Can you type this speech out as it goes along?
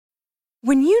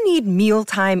When you need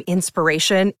mealtime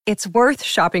inspiration, it's worth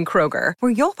shopping Kroger,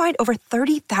 where you'll find over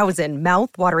 30,000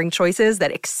 mouth-watering choices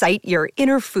that excite your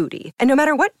inner foodie. And no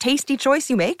matter what tasty choice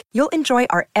you make, you'll enjoy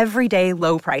our everyday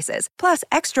low prices, plus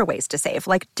extra ways to save,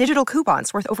 like digital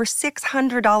coupons worth over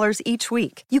 $600 each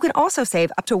week. You can also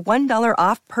save up to $1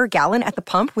 off per gallon at the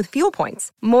pump with fuel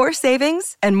points. More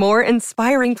savings and more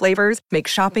inspiring flavors make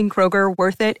shopping Kroger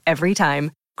worth it every time.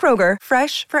 Kroger,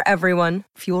 fresh for everyone.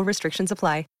 Fuel restrictions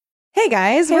apply. Hey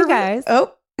guys. Hey guys.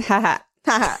 Oh, haha.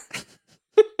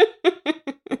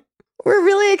 We're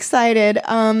really excited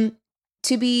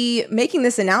to be making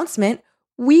this announcement.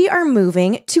 We are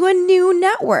moving to a new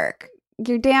network.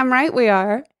 You're damn right we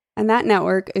are. And that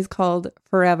network is called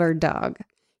Forever Dog.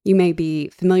 You may be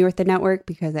familiar with the network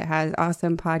because it has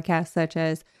awesome podcasts such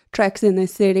as Treks in the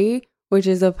City, which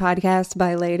is a podcast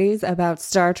by ladies about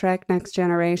Star Trek Next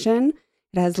Generation.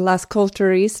 It has Las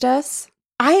Culturistas.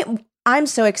 I'm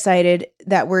so excited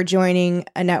that we're joining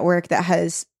a network that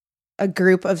has a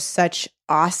group of such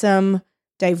awesome,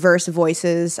 diverse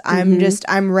voices.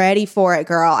 I'm ready for it,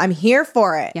 girl. I'm here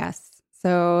for it. Yes.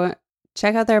 So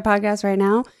check out their podcast right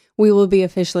now. We will be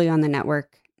officially on the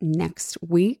network next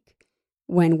week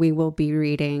when we will be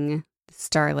reading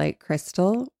Starlight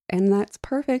Crystal. And that's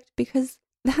perfect because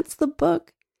that's the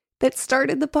book that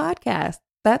started the podcast.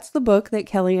 That's the book that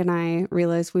Kelly and I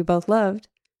realized we both loved.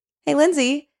 Hey,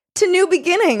 Lindsay. To new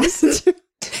beginnings.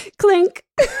 Clink.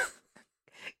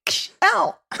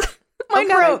 Ow. My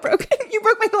God, broke. You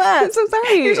broke my glass. I'm so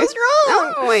sorry. You're so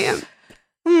strong. Oh, I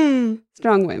am.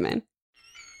 Strong women.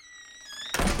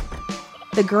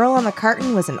 The girl on the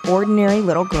carton was an ordinary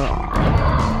little girl.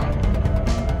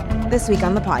 This week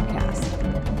on the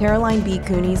podcast, Caroline B.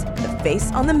 Cooney's The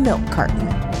Face on the Milk Carton.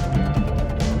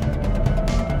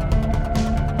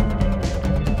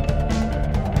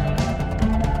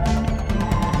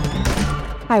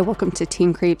 Hi, welcome to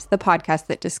Teen Creeps, the podcast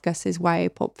that discusses YA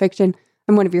pulp fiction.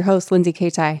 I'm one of your hosts, Lindsay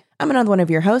Kaitai. I'm another one of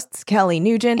your hosts, Kelly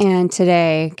Nugent. And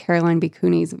today, Caroline B.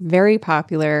 Cooney's very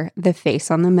popular The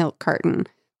Face on the Milk Carton,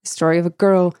 the story of a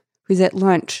girl who's at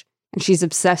lunch and she's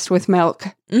obsessed with milk.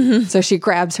 Mm-hmm. So she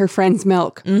grabs her friend's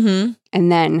milk and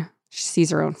then she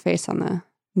sees her own face on the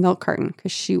milk carton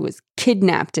because she was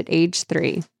kidnapped at age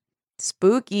 3.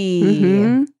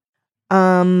 Spooky.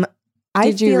 Mm-hmm.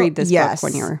 Did you read this book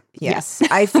when you were? Yes.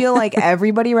 I feel like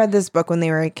everybody read this book when they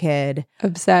were a kid.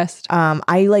 Obsessed.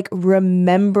 I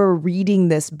remember reading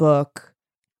this book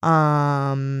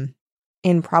in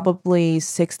probably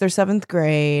 6th or 7th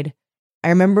grade. I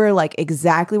remember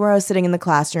exactly where I was sitting in the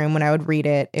classroom when I would read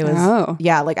it. It was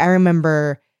I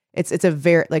remember it's a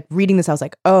very reading this, I was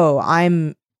like, oh,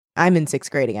 I'm in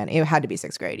 6th grade again. It had to be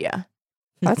 6th grade, yeah.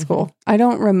 That's cool. I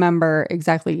don't remember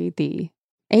exactly the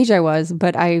age I was,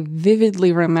 but I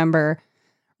vividly remember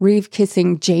Reeve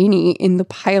kissing Janie in the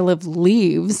pile of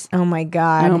leaves. Oh my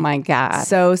God. Oh my God.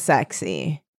 So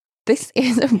sexy. This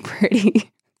is a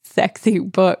pretty sexy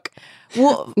book.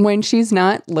 Well, when she's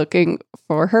not looking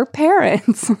for her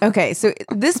parents. Okay, so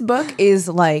this book is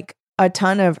a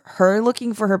ton of her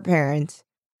looking for her parents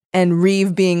and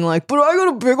Reeve being like, but I got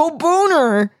a big old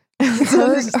boner.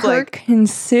 her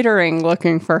considering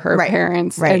looking for her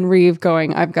parents and Reeve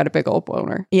going, I've got a big old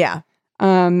boner. Yeah.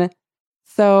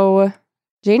 So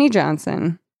Janie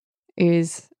Johnson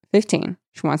is 15.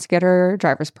 She wants to get her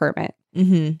driver's permit.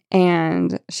 Mm-hmm.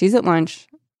 And she's at lunch.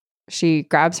 She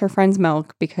grabs her friend's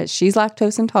milk because she's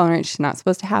lactose intolerant. She's not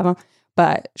supposed to have them,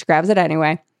 but she grabs it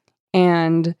anyway.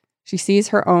 And she sees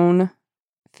her own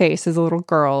face as a little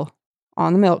girl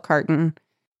on the milk carton,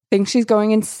 thinks she's going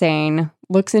insane,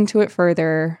 looks into it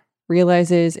further,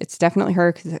 realizes it's definitely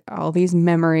her because all these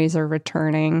memories are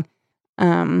returning.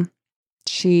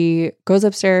 She goes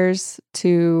upstairs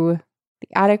to the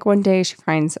attic one day. She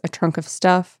finds a trunk of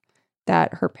stuff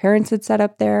that her parents had set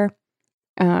up there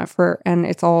and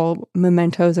it's all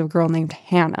mementos of a girl named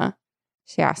Hannah.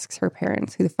 She asks her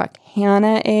parents who the fuck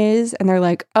Hannah is, and they're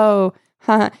like, oh,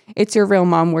 it's your real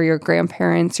mom. We're your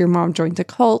grandparents. Your mom joined a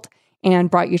cult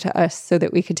and brought you to us so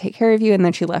that we could take care of you. And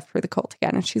then she left for the cult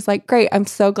again. And she's like, great, I'm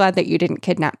so glad that you didn't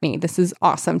kidnap me. This is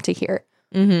awesome to hear.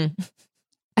 Mm-hmm.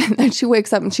 And then she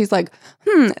wakes up and she's like,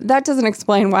 that doesn't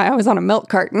explain why I was on a milk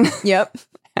carton. Yep.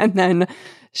 And then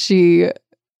she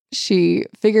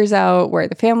figures out where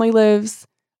the family lives.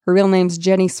 Her real name's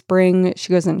Jenny Spring.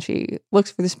 She goes and she looks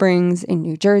for the Springs in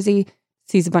New Jersey,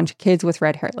 sees a bunch of kids with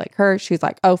red hair like her. She's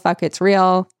like, oh, fuck, it's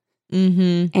real.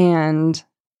 Mm-hmm. And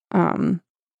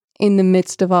in the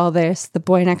midst of all this, the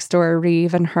boy next door,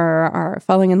 Reeve, and her are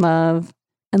falling in love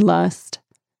and lust.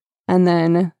 And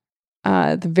then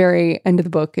the very end of the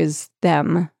book is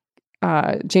them,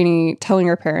 Janie telling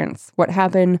her parents what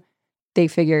happened. they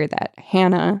figure that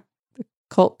Hannah, the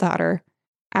cult daughter,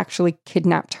 actually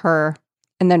kidnapped her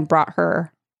and then brought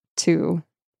her to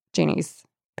Janie's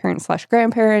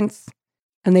parents/grandparents.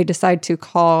 And they decide to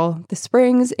call the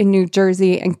Springs in New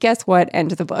Jersey. And guess what?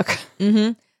 End of the book.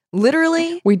 Mm-hmm.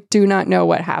 Literally. We do not know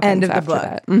what happens End of the after book.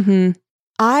 that.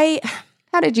 Mm-hmm.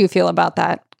 How did you feel about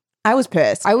that? I was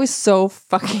pissed. I was so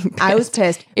fucking pissed. I was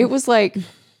pissed. It was like,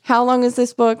 how long is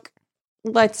this book?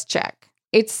 Let's check.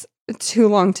 It's too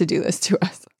long to do this to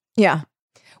us. Yeah.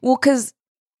 Well,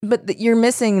 but you're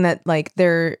missing that, like,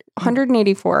 they're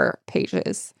 184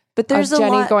 pages. But there's of a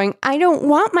Jenny lot going, I don't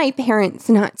want my parents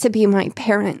not to be my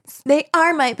parents. They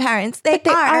are my parents. But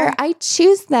they are. I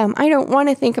choose them. I don't want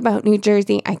to think about New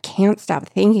Jersey. I can't stop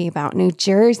thinking about New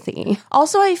Jersey.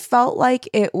 Also, I felt like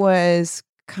it was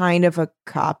kind of a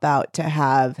cop-out to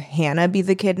have Hannah be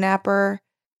the kidnapper.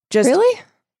 Really?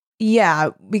 Yeah,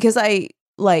 because I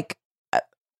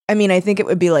think it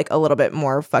would be like a little bit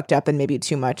more fucked up and maybe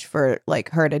too much for like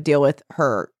her to deal with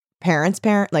her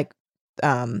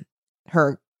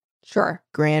her Sure.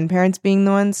 grandparents being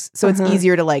the ones. So it's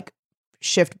easier to like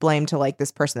shift blame to like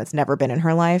this person that's never been in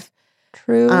her life.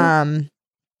 True.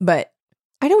 But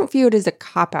I don't view it as a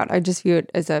cop-out. I just view it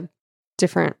as a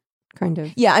different kind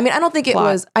of yeah, I mean, I don't think plot. it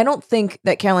was. I don't think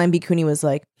that Caroline B. Cooney was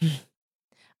like,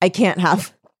 I can't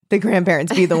have the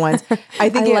grandparents be the ones. I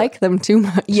think I like them too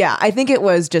much. Yeah, I think it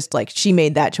was just like she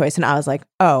made that choice, and I was like,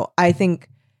 oh, I think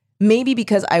maybe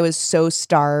because I was so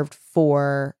starved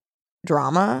for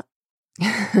drama,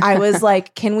 I was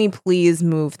like, can we please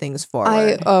move things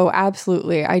forward?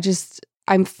 Absolutely.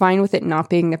 I'm fine with it not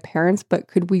being the parents, but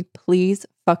could we please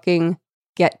fucking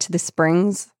get to the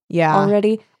Springs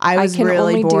already? I can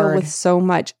really only bored. deal with so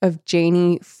much of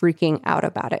Janie freaking out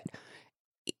about it.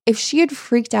 If she had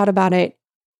freaked out about it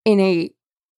in a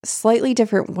slightly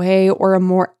different way or a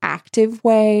more active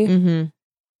way,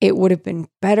 it would have been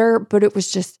better, but it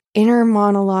was just inner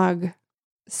monologue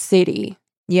city.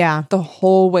 Yeah. The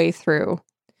whole way through.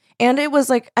 And it was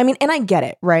like, I mean, and I get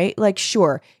it, right? Like,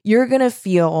 sure, you're going to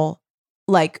feel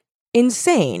like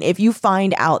insane if you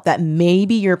find out that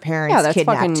maybe your parents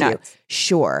kidnapped you. Nuts.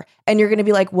 Sure. And you're going to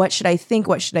be like, what should I think?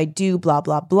 What should I do? Blah,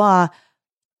 blah, blah.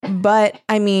 But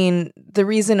I mean, the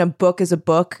reason a book is a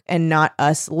book and not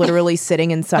us literally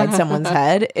sitting inside someone's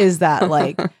head is that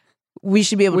like we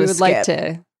should be able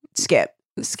to skip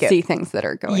see things that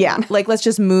are going on. Like let's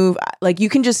just move. Like you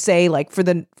can just say like for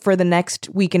the next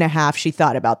week and a half she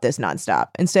thought about this nonstop.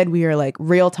 Instead we are like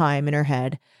real time in her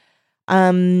head.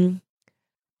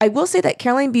 I will say that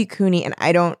Caroline B. Cooney, and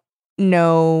I don't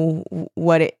know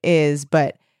what it is,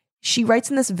 but she writes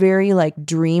in this very like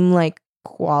dream-like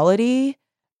quality,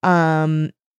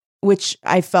 which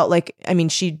I felt like, I mean,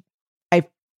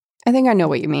 I think I know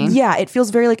what you mean. Yeah, it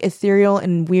feels very like ethereal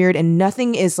and weird, and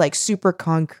nothing is like super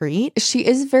concrete. She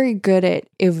is very good at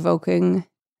evoking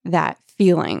that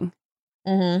feeling.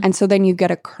 And so then you get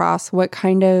across what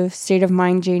kind of state of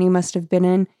mind Janie must have been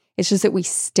in. It's just that we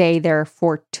stay there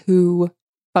for too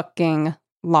fucking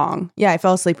long. Yeah, I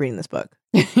fell asleep reading this book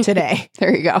today.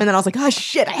 There you go. And then I was like, oh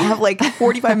shit, I have like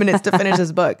 45 minutes to finish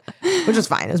this book, which was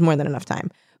fine. It was more than enough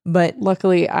time. But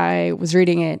luckily I was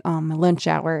reading it on my lunch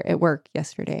hour at work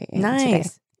yesterday. And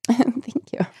nice.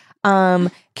 Thank you.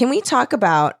 Can we talk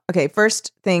about, okay,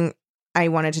 first thing I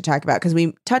wanted to talk about, because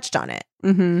we touched on it.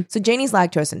 So Janie's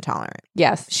lactose intolerant.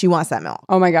 Yes. She wants that milk.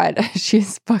 Oh my God.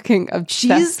 She's fucking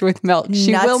obsessed with milk.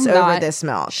 She nuts will not over this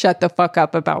milk. Shut the fuck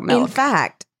up about milk. In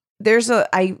fact,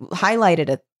 I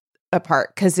highlighted a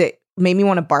part because it made me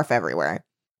want to barf everywhere.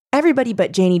 Everybody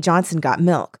but Janie Johnson got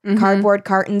milk. Cardboard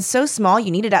cartons so small you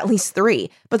needed at least 3,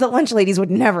 but the lunch ladies would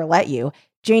never let you.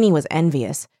 Janie was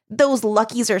envious. Those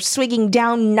luckies are swigging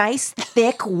down nice,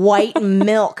 thick, white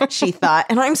milk, she thought,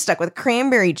 and I'm stuck with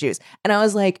cranberry juice. And I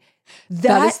was like,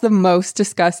 that is the most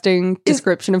disgusting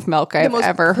description of milk I've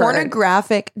ever heard.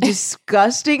 Pornographic,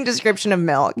 disgusting description of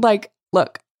milk. Like,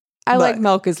 look, I like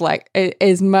milk as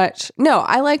much. No,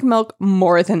 I like milk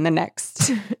more than the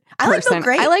next I like milk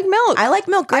great. I like milk. I like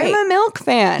milk great. I'm a milk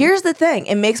fan. Here's the thing.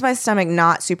 It makes my stomach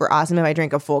not super awesome if I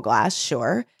drink a full glass,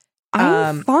 sure.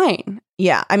 I'm fine.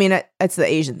 Yeah, I mean, it's the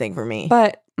Asian thing for me.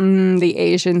 But the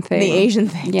Asian thing. The Asian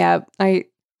thing. Yeah,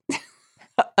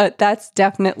 that's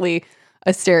definitely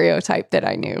a stereotype that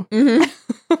I knew.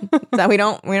 That we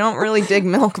don't really dig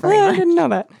milk very much. I didn't know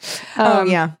that.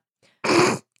 Yeah.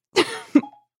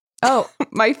 Oh,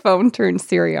 my phone turned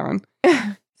Siri on.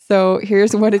 So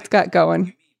here's what it's got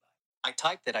going. I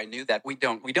typed that I knew that we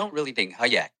don't really dig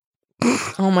yet.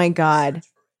 Oh my God.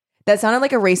 That sounded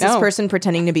like a racist person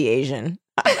pretending to be Asian.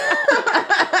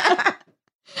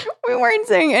 We weren't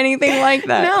saying anything like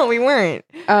that. No, we weren't.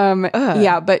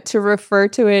 Yeah, but to refer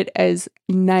to it as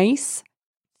nice,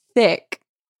 thick,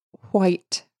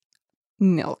 white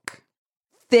milk.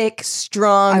 Thick,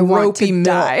 strong, I want ropey to milk.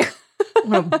 die. I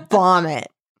want to vomit.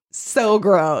 So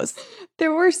gross.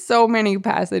 There were so many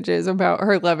passages about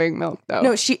her loving milk, though.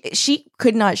 No, she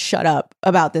could not shut up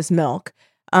about this milk.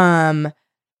 And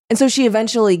so she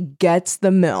eventually gets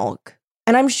the milk.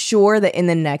 And I'm sure that in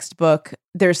the next book,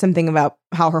 there's something about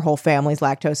how her whole family's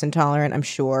lactose intolerant. I'm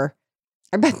sure.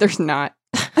 I bet there's not.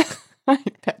 I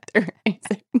bet there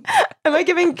isn't. Am I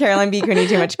giving Caroline B. Cooney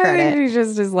too much I think credit? she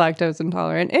just is lactose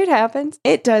intolerant. It happens.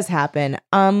 It does happen.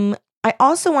 I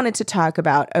also wanted to talk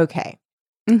about, okay,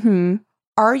 Mm-hmm.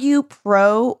 are you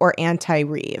pro or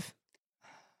anti-Reeve?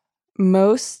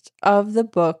 Most of the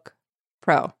book,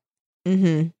 pro.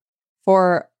 Mm-hmm.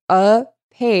 For a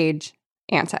page,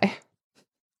 anti.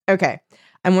 Okay.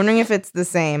 I'm wondering if it's the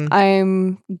same.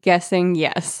 I'm guessing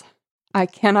yes. I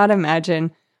cannot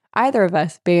imagine either of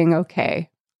us being okay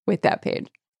with that page.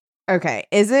 Okay.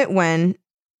 Is it when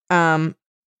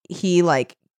he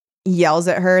like yells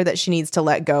at her that she needs to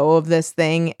let go of this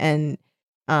thing and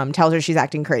tells her she's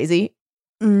acting crazy?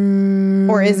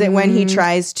 Or is it when he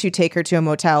tries to take her to a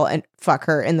motel and fuck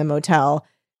her in the motel?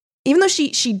 Even though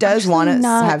she does want to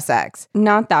have sex.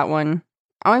 Not that one.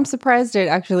 Oh, I'm surprised it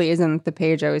actually isn't the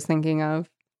page I was thinking of.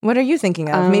 What are you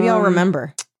thinking of? Maybe I'll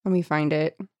remember. Let me find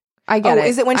it. I get it.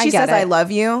 Is it when she says I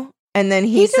love you? And then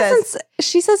He says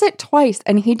she says it twice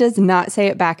and he does not say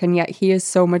it back, and yet he is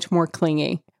so much more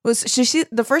clingy.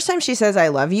 the first time she says I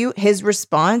love you, his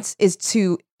response is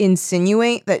to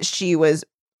insinuate that she was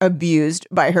abused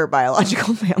by her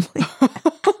biological family.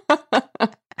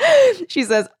 She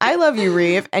says, I love you,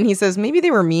 Reeve. And he says, maybe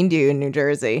they were mean to you in New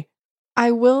Jersey.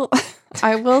 I will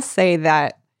say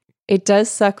that it does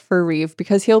suck for Reeve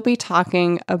because he'll be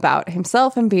talking about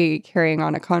himself and be carrying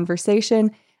on a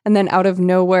conversation. And then out of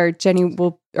nowhere, Janie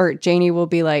will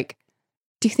be like,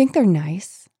 do you think they're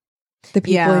nice? The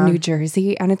people in New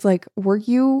Jersey? And it's like, were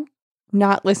you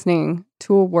not listening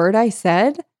to a word I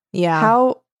said? Yeah.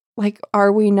 How, like,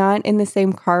 are we not in the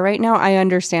same car right now? I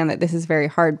understand that this is very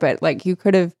hard, but like you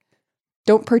could have,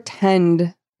 don't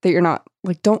pretend that you're not,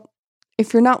 like,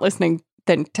 if you're not listening,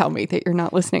 then tell me that you're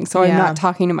not listening. So I'm not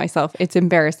talking to myself. It's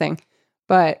embarrassing.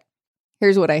 But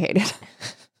here's what I hated.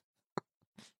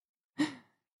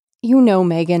 You know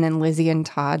Megan and Lizzie and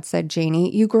Todd, said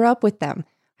Janie. You grew up with them.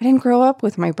 I didn't grow up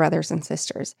with my brothers and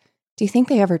sisters. Do you think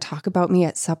they ever talk about me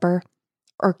at supper?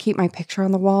 Or keep my picture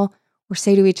on the wall? Or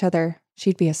say to each other,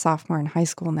 she'd be a sophomore in high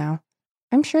school now?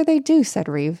 I'm sure they do, said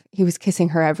Reeve. He was kissing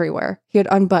her everywhere. He had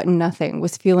unbuttoned nothing,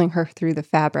 was feeling her through the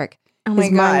fabric. Oh my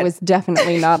His God. mind was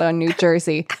definitely not on New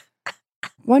Jersey.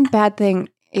 One bad thing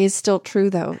is still true,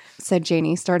 though, said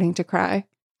Janie, starting to cry.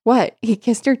 What? He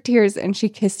kissed her tears, and she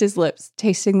kissed his lips,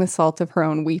 tasting the salt of her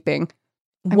own weeping.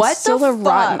 What the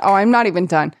fuck? Oh, I'm not even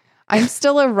done. I'm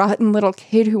still a rotten little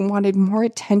kid who wanted more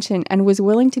attention and was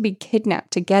willing to be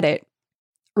kidnapped to get it.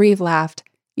 Reeve laughed.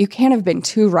 You can't have been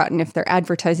too rotten if they're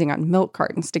advertising on milk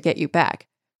cartons to get you back.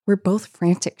 We're both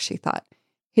frantic, she thought.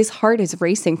 His heart is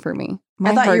racing for me.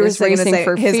 My I thought heart you were is going to racing say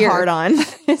for his fear. heart on.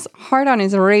 His heart on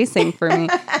is racing for me.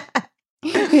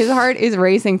 His heart is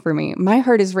racing for me. My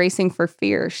heart is racing for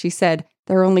fear, she said.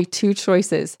 There are only two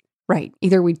choices. Right,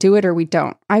 either we do it or we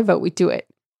don't. I vote we do it.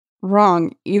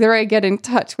 Wrong. Either I get in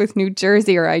touch with New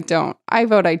Jersey or I don't. I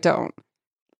vote I don't.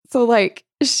 So, like,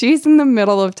 she's in the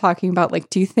middle of talking about, like,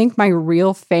 do you think my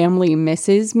real family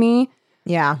misses me?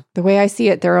 Yeah. The way I see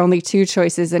it, there are only two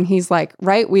choices. And he's like,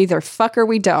 right, we either fuck or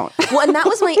we don't. Well, and that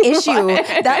was my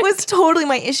issue. That was totally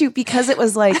my issue because it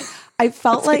was like, I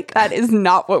felt like that is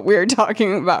not what we're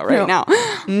talking about right now.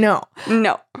 No.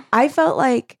 I felt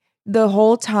like the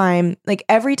whole time, like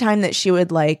every time that she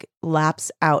would like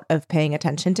lapse out of paying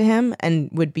attention to him and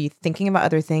would be thinking about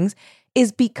other things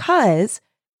is because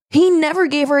he never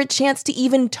gave her a chance to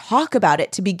even talk about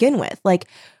it to begin with. Like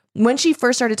when she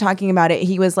first started talking about it,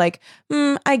 he was like,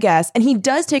 I guess. And he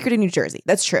does take her to New Jersey.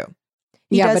 That's true.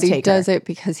 He does it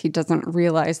because he doesn't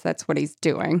realize that's what he's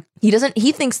doing. He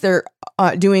thinks they're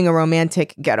doing a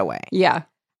romantic getaway. Yeah.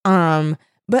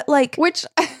 But like, which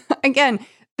again,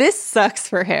 this sucks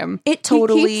for him. It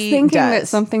totally he keeps thinking does. that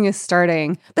something is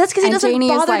starting. That's because he doesn't Janie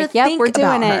bother is like, to think we're doing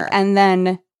about it. her. And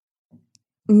then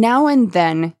now and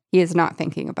then he is not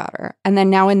thinking about her. And then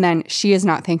now and then she is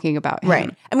not thinking about him.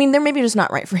 Right. I mean, they're maybe just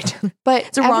not right for each other. But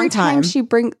it's a every wrong time.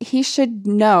 he should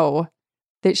know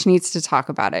that she needs to talk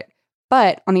about it.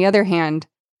 But on the other hand,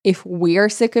 if we are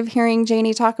sick of hearing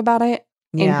Janie talk about it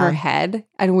in her head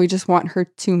and we just want her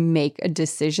to make a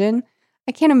decision,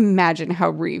 I can't imagine how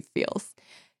Reeve feels.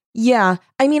 Yeah.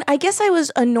 I mean, I guess I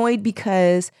was annoyed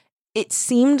because it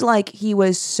seemed like he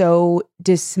was so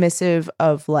dismissive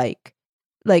of like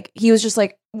he was just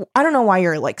like, I don't know why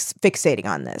you're like fixating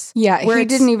on this. Yeah, Where he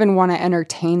it's- didn't even want to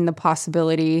entertain the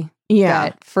possibility Yeah.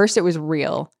 that first it was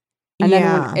real. And then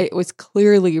Yeah. when it was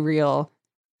clearly real,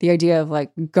 the idea of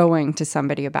like going to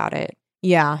somebody about it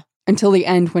Yeah. until the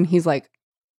end when he's like,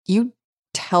 you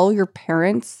tell your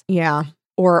parents Yeah.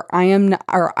 or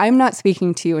I'm not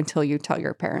speaking to you until you tell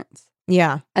your parents.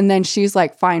 Yeah. And then she's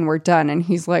like, fine, we're done. And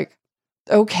he's like,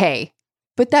 okay.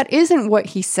 But that isn't what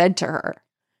he said to her.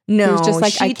 No, He was just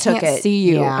like, she I took can't it. see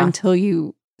you Yeah. until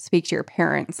you speak to your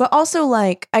parents. But also,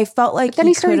 like, I felt like But then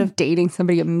he could started have. dating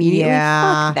somebody immediately.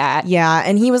 Yeah. Fuck that. Yeah.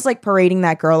 And he was like parading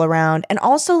that girl around. And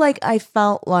also, like, I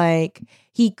felt like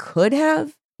he could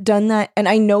have done that. And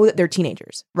I know that they're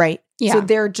teenagers, right? Yeah. So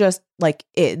they're just like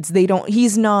ids.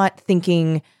 He's not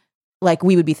thinking like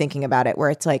we would be thinking about it, where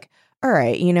it's like, all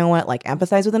right, you know what? Like,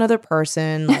 empathize with another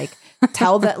person, like,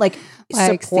 tell that, like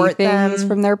support see things them.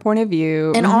 from their point of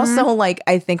view. And Mhm. also, like,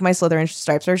 I think my Slytherin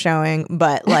stripes are showing,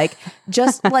 but like,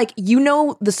 just like, you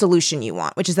know, the solution you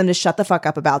want, which is them to shut the fuck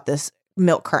up about this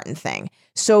milk carton thing.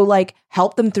 So, like,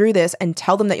 help them through this and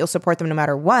tell them that you'll support them no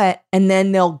matter what. And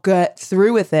then they'll get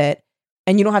through with it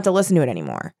and you don't have to listen to it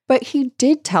anymore. But he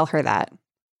did tell her that.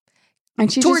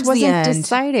 And she Towards just the wasn't end,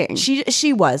 deciding.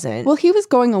 She wasn't. Well, he was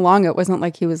going along. It wasn't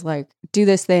like he was like, do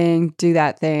this thing, do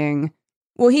that thing.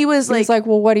 Well, he was He was like,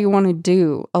 well, what do you want to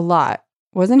do? A lot.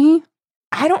 Wasn't he?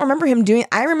 I don't remember him doing.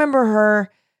 I remember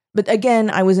her, but again,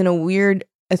 I was in a weird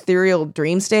ethereal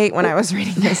dream state when I was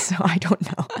reading this, so I don't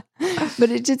know.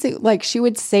 But it did say, like, she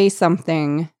would say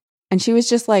something and she was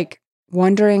just like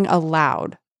wondering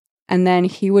aloud. And then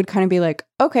he would kind of be like,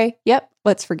 okay, yep,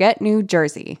 let's forget New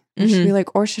Jersey. And she'd be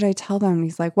like, or should I tell them? And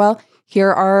he's like, well,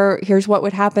 here's what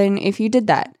would happen if you did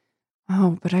that.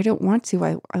 Oh, but I don't want to.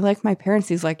 I like my parents.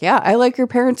 He's like, yeah, I like your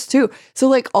parents too. So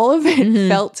like all of it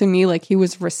felt to me like he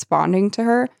was responding to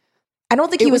her. I don't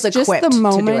think he was just equipped the to do it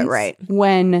moments right.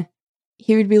 when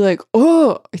he would be like,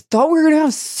 oh, I thought we were going to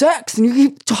have sex and you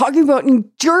keep talking about New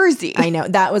Jersey. I know.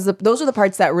 Those are the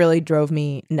parts that really drove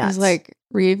me I nuts. was like,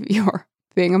 Reeve, you're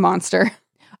being a monster.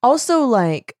 Also,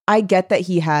 like, I get that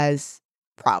he has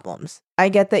problems. I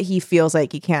get that he feels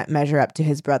like he can't measure up to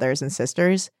his brothers and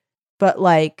sisters. But,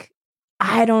 like,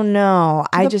 I don't know.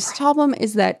 The problem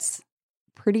is that's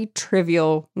pretty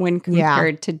trivial when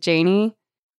compared to Janie.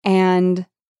 And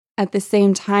at the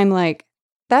same time, like,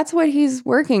 that's what he's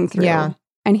working through. Yeah.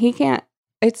 And he can't,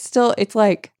 it's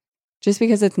like, just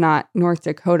because it's not North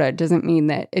Dakota doesn't mean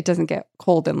that it doesn't get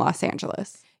cold in Los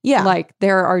Angeles. Yeah. Like,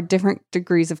 there are different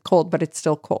degrees of cold, but it's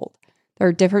still cold. There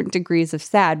are different degrees of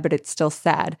sad, but it's still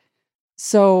sad.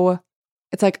 So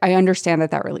it's like, I understand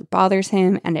that really bothers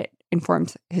him and it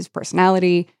informs his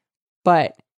personality,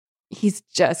 but he's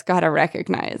just got to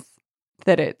recognize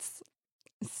that it's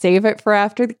save it for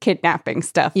after the kidnapping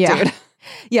stuff, dude.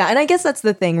 Yeah. And I guess that's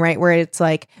the thing, right? Where it's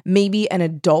like maybe an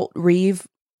adult Reeve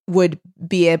would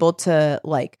be able to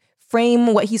like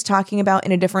frame what he's talking about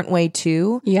in a different way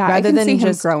too. Yeah. Rather I can than see him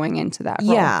just growing into that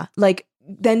role. Yeah. Like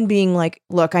then being like,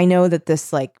 look, I know that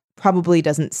this like probably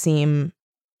doesn't seem,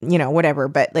 you know, whatever,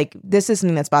 but like this is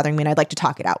something that's bothering me and I'd like to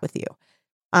talk it out with you.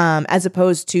 As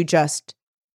opposed to just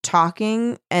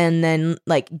talking and then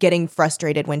like getting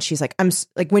frustrated when she's like,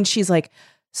 when she's like,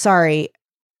 sorry,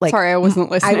 like, sorry, I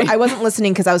wasn't listening. I wasn't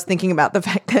listening because I was thinking about the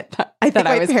fact that I think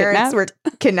I my was parents were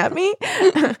kidnapped me,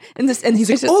 and he's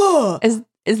like, just, oh,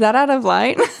 is that out of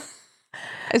line?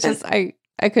 It's just I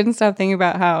couldn't stop thinking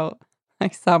about how I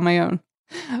saw my own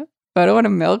photo in a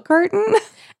milk carton.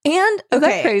 And Is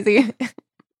that crazy?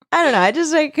 I don't know.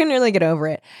 I couldn't really get over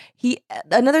it.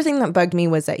 Another thing that bugged me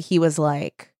was that he was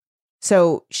like,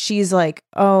 so she's like,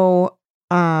 oh,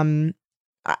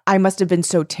 I must have been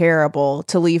so terrible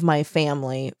to leave my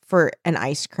family for an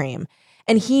ice cream.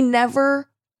 And he never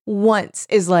once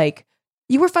is like,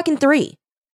 you were fucking 3.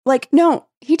 Like, No,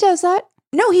 he does that.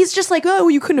 no, he's just like, oh,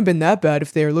 well, you couldn't have been that bad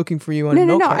if they were looking for you on a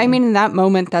No. milk I carton." mean, in that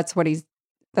moment, that's what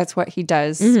he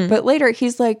does. Mhm. But later,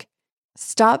 he's like,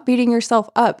 stop beating yourself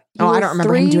up. You oh, I were don't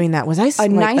remember him 3, doing that. Was I a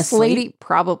like, nice asleep? lady?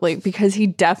 Probably, because he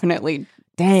definitely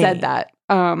Dang. said that.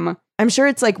 I'm sure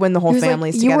it's like when the whole He was like,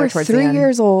 family's you together were towards 3 the end.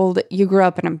 years old. You grew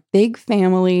up in a big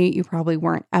family. You probably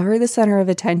weren't ever the center of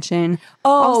attention.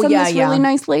 All of a Oh, sudden, yeah, this yeah. really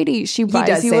nice lady, she He buys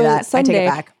does you say a that. I take sundae, it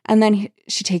back. and then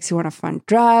she takes you on a fun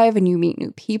drive, and you meet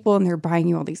new people, and they're buying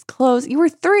you all these clothes. You were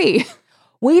 3.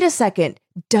 Wait a second.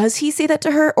 Does he say that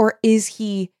to her, or is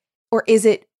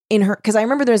it in her? Because I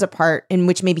remember there's a part in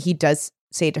which maybe he does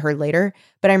say it to her later,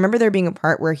 but I remember there being a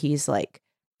part where he's like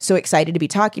so excited to be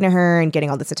talking to her and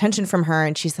getting all this attention from her,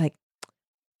 and she's like,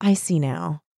 I see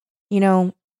now.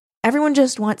 everyone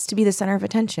just wants to be the center of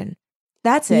attention.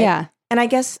 That's it. Yeah. And I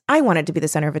guess I wanted to be the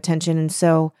center of attention. And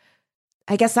so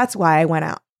I guess that's why I went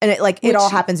out. And it all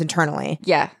happens internally.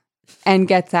 Yeah. And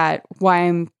gets at why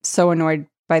I'm so annoyed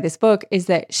by this book is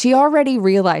that she already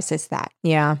realizes that.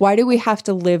 Yeah. Why do we have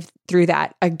to live through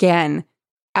that again?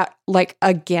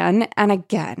 Again and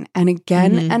again and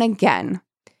again and again.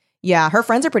 Yeah. Her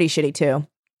friends are pretty shitty too.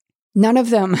 None of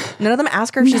them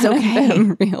ask her if she's okay. None of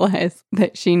them realize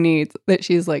that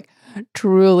she's like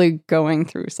truly going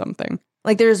through something.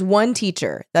 Like there's one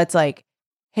teacher that's like,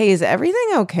 hey, is everything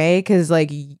okay? Because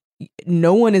like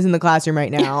no one is in the classroom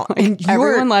right now. And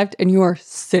everyone left and you are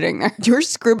sitting there. You're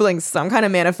scribbling some kind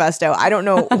of manifesto. I don't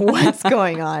know what's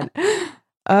going on.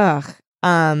 Ugh.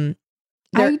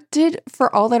 I did,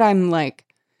 for all that I'm like,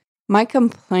 my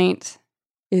complaint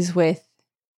is with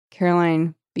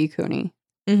Caroline B. Cooney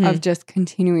of just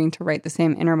continuing to write the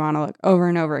same inner monologue over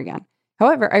and over again.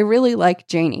 However, I really like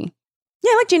Janie.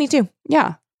 Yeah, I like Janie too.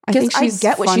 Yeah. I think I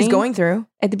get what she's going through.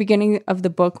 At the beginning of the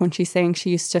book when she's saying she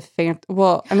used to first of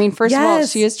all,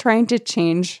 she is trying to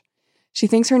change. She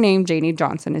thinks her name, Janie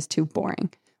Johnson, is too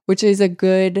boring, which is a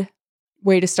good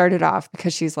way to start it off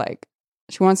because she's like,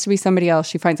 she wants to be somebody else.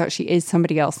 She finds out she is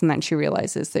somebody else. And then she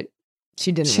realizes that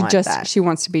she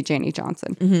wants to be Janie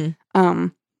Johnson.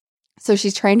 So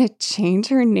she's trying to change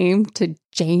her name to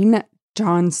Jane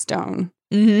Johnstone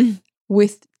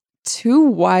with 2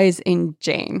 Y's in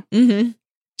Jane.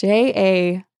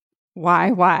 Jayne.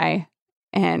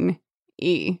 And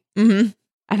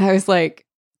I was like,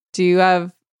 do you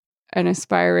have an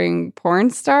aspiring porn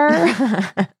star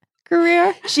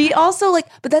career? She also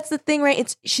but that's the thing,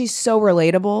 right? She's so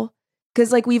relatable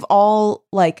because we've all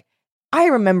I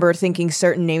remember thinking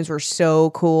certain names were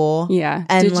so cool. Yeah.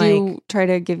 And did you try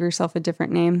to give yourself a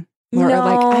different name? Or no.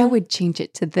 I would change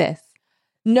it to this.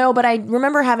 No, but I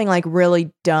remember having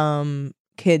really dumb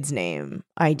kids' name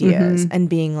ideas and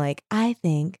being like, I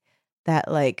think that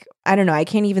I don't know, I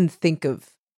can't even think of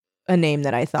a name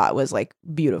that I thought was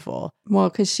beautiful. Well,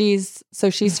 because she's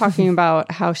talking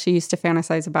about how she used to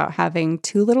fantasize about having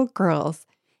 2 little girls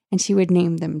and she would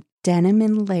name them Denim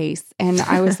and Lace. And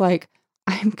I was like,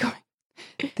 I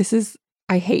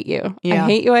hate you. Yeah.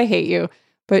 I hate you.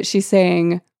 But she's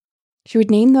saying she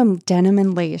would name them Denim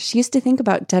and Lace. She used to think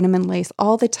about Denim and Lace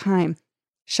all the time.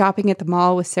 Shopping at the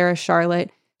mall with Sarah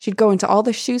Charlotte. She'd go into all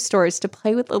the shoe stores to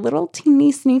play with the little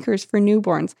teeny sneakers for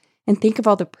newborns and think of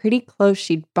all the pretty clothes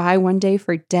she'd buy one day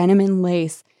for Denim and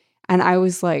Lace. And I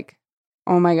was like,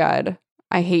 oh my God,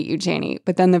 I hate you, Janie.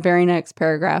 But then the very next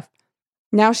paragraph,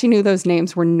 now she knew those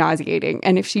names were nauseating.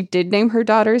 And if she did name her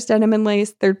daughters Denim and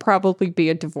Lace, there'd probably be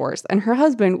a divorce. And her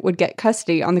husband would get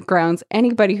custody on the grounds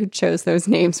anybody who chose those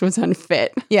names was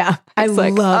unfit. Yeah, I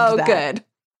love that. Good.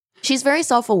 She's very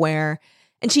self-aware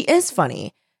and she is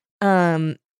funny.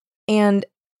 And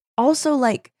also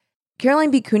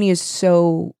Caroline B. Cooney is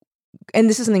so, and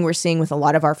this is something we're seeing with a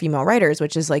lot of our female writers,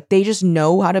 which is they just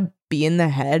know how to be in the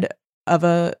head of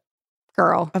a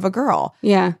girl.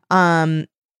 Yeah. And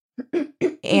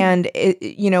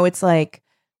it's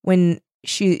when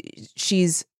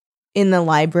she's in the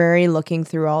library looking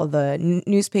through all the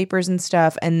newspapers and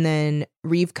stuff, and then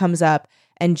Reeve comes up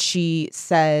and she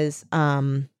says,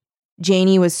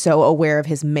 Janie was so aware of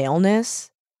his maleness.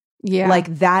 Yeah.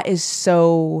 That is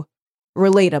so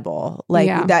relatable.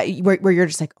 That where you're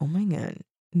just oh my God,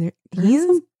 he's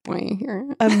a boy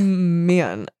here. A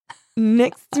man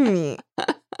next to me.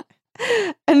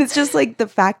 And it's just the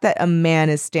fact that a man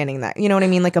is standing that, you know what I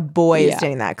mean? A boy is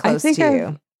standing that close to you.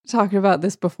 I've talked about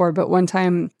this before, but one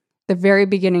time, the very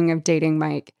beginning of dating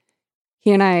Mike,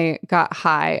 he and I got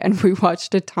high and we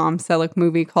watched a Tom Selleck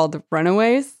movie called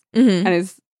Runaways. And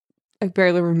I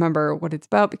barely remember what it's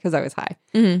about because I was high.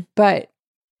 But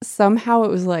somehow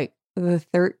it was the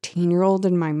 13-year-old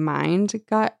in my mind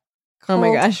got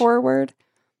called forward.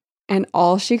 And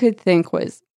all she could think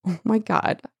was, oh my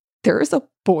God, there's a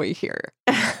boy here.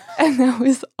 And that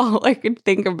was all I could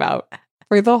think about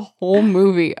for the whole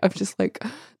movie of just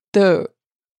the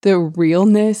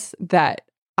realness that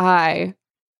I,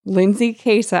 Lindsay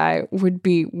Casey, would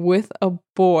be with a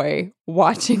boy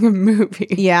watching a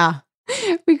movie. Yeah.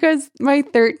 Because my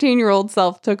 13-year-old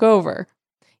self took over.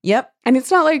 Yep. And it's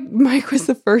not like Mike was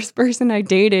the first person I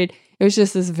dated. It was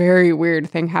just this very weird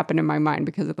thing happened in my mind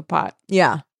because of the pot.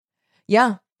 Yeah.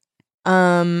 Yeah.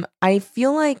 I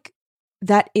feel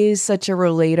that is such a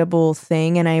relatable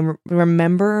thing. And I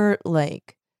remember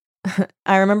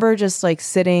just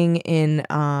sitting in,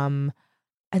 I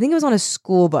think it was on a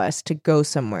school bus to go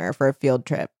somewhere for a field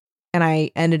trip. And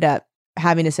I ended up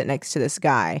having to sit next to this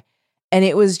guy. And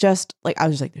it was just I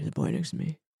was just there's a boy next to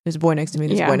me. There's a boy next to me.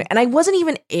 There's a Yeah. boy and I wasn't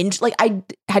even like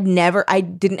I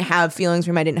didn't have feelings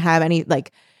for him. I didn't have any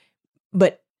like,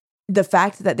 but the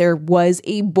fact that there was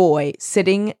a boy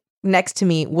sitting next to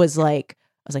me was like,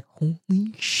 I was like,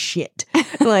 holy shit.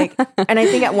 Like, and I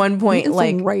think at one point, It's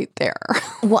like, right there.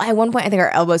 well, at one point, I think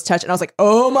our elbows touched, and I was like,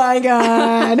 oh my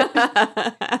God.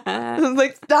 I was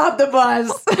like, stop the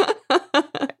bus.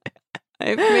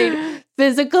 I've made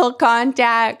physical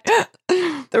contact.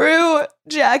 Through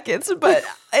jackets, but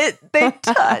they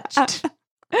touched.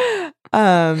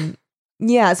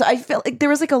 Yeah, so I felt like there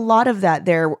was like a lot of that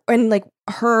there, and like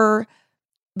her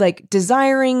like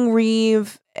desiring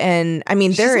Reeve, and I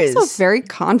mean She's also very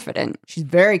confident, she's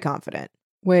very confident.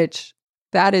 which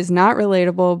that is not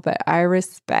relatable, but I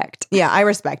respect. Yeah, I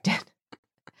respect it.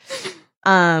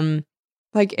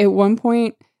 Like at one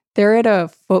point, they're at a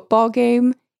football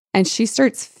game and she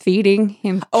starts feeding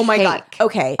him. Oh my God. cake.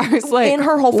 Okay. I was like, and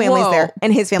her whole family's whoa, there,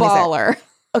 and his family's there. baller.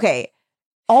 Okay.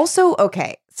 Also,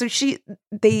 okay. So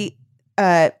they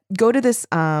go to this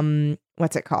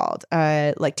what's it called?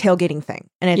 Like tailgating thing.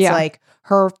 And it's Yeah. like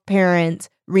her parents,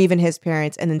 Reeve and his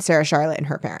parents, and then Sarah Charlotte and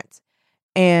her parents.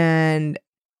 And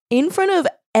in front of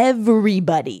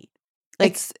everybody.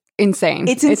 Like It's insane.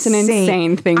 It's an insane.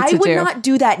 insane thing I to would do. not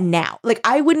do that now. Like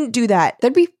I wouldn't do that.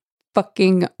 That'd be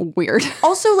fucking weird.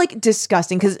 Also like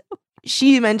disgusting because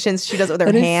she mentions she does it with her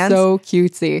That is hands. so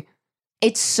cutesy.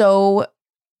 It's so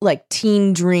like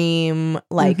teen dream,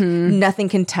 like Mhm. nothing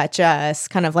can touch us,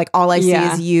 kind of like all I Yeah.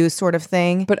 see is you sort of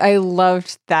thing. But I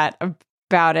loved that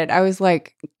about it. I was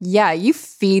like, yeah, you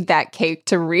feed that cake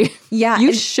to Reeve. Yeah. You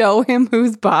and, show him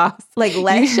who's boss. like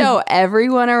let You him- show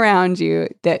everyone around you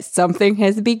that something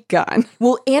has begun.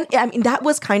 Well, and I mean that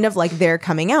was kind of like their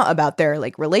coming out about their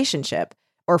like relationship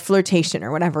or flirtation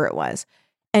or whatever it was.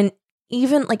 And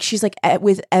even like she's like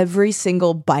with every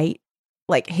single bite,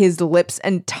 like his lips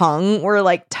and tongue were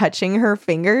like touching her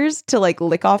fingers to like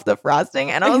lick off the frosting.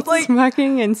 And I was It's like,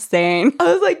 fucking insane.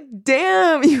 I was like,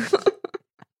 damn, you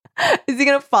is he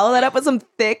gonna follow that up with some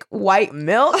thick white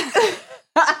milk?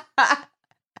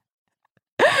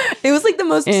 It was like the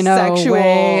most In sexual. a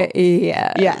way,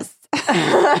 yes. Yes.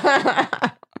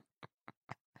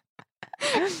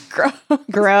 Gross.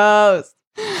 Gross.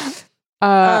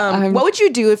 I'm- What would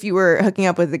you do if you were hooking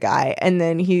up with a guy and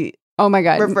then he oh my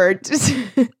God. referred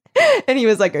to and he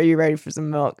was like, "Are you ready for some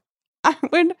milk?" I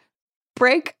would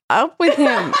break up with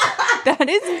him. That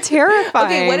is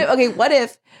terrifying. What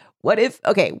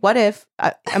if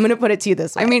I'm gonna put it to you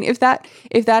this way. I mean, if that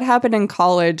happened in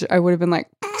college, I would have been like,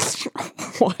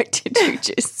 "What did you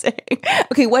just say?"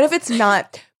 okay, what if it's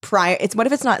not what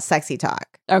if it's not sexy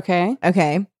talk? Okay.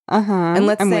 Okay. Uh-huh. And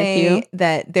let's I'm with say you.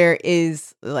 that there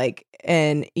is like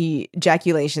an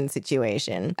ejaculation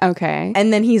situation. Okay.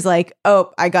 And then he's like,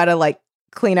 "Oh, I gotta like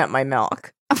clean up my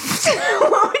milk."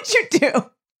 What would you do?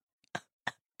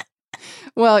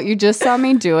 Well, you just saw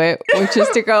me do it, which is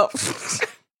to go.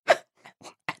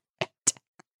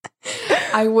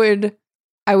 I would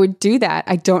do that.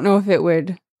 I don't know if it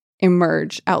would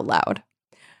emerge out loud,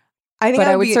 I think but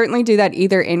I would be- certainly do that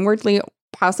either inwardly,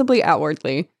 possibly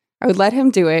outwardly. I would let him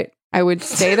do it. I would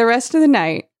stay the rest of the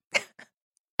night.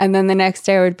 And then the next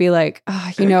day I would be like,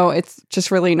 it's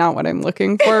just really not what I'm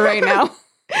looking for right now.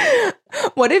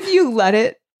 What if you let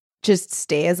it just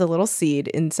stay as a little seed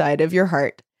inside of your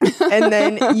heart? And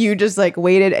then you just like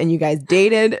waited and you guys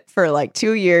dated for like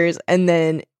 2 years and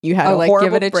then you had a like, horrible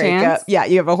give it a breakup. chance? Yeah,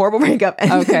 you have a horrible breakup.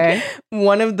 And Okay. then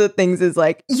one of the things is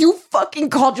like, you fucking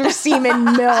called your semen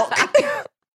milk.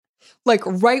 Like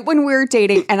right when we were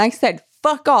dating and I said,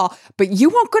 fuck all, but you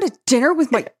won't go to dinner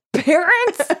with my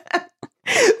parents?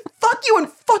 Fuck you and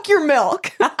fuck your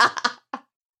milk.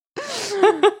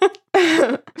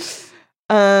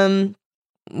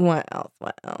 What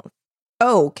else?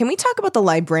 Oh, can we talk about the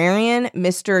librarian,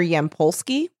 Mr.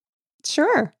 Yampolsky?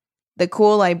 Sure. The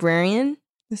cool librarian.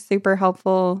 The super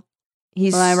helpful,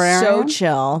 He's so Librarian?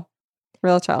 chill.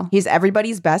 real chill. He's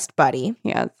everybody's best buddy.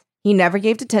 Yes. He never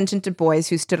gave detention to boys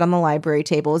who stood on the library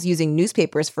tables using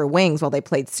newspapers for wings while they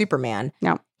played Superman.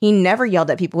 No. He never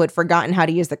yelled at people who had forgotten how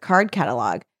to use the card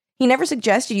catalog. He never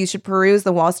suggested you should peruse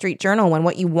the Wall Street Journal when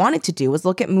what you wanted to do was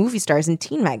look at movie stars in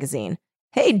Teen Magazine.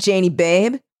 "Hey, Janie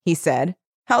babe," he said.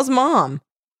 "How's mom?"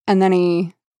 And then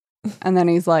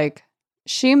he's like,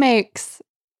 she makes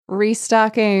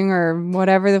restocking or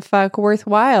whatever the fuck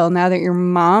worthwhile now that your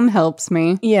mom helps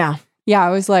me. Yeah. Yeah, I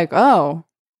was like, oh,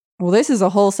 well, this is a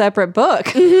whole separate book.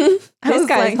 This This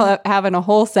guy's having a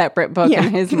whole separate book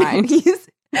in his mind.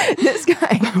 This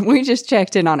guy. We just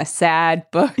checked in on a sad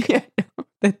book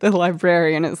that the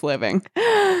librarian is living.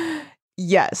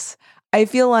 Yes. I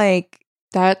feel like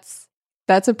That's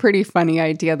That's a pretty funny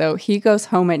idea, though. He goes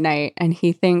home at night and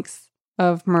he thinks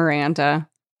of Miranda.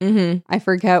 Mm-hmm. I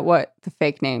forget what the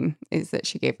fake name is that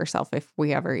she gave herself, if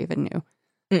we ever even knew.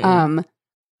 Mm-mm.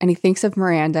 And he thinks of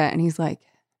Miranda and he's like,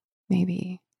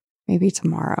 maybe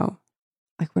tomorrow,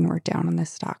 like when we're down in the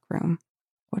stock room,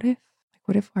 what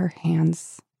if our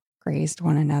hands grazed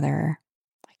one another?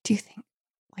 Like, do you think,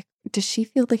 like, does she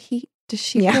feel the heat? Does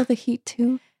she feel the heat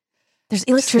too? There's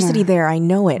electricity there. I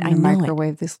know it. I know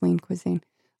microwave this lean cuisine.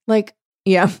 Like,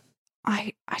 yeah.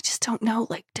 I just don't know.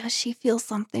 Like, does she feel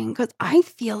something? Because I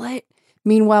feel it.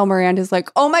 Meanwhile, Miranda's like,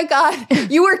 oh my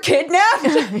God, you were kidnapped?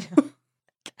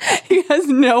 He has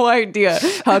no idea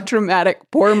how traumatic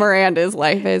poor Miranda's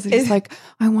life is. He's like,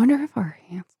 I wonder if our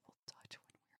hands will touch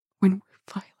when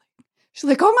we're violent. She's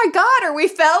like, oh my God, are we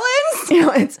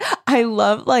felons? I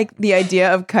love like the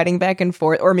idea of cutting back and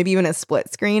forth, or maybe even a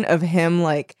split screen of him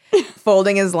like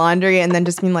folding his laundry and then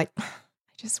just being like,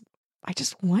 I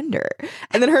just wonder.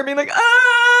 And then her being like, no,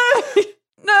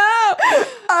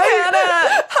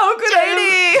 Hannah, how could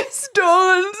I have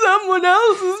stolen someone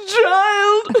else's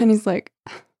child? And then he's like,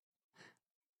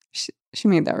 she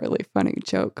made that really funny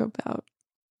joke about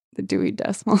the Dewey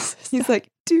Decimal System. He's like,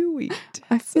 Dewey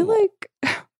Decimal.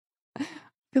 I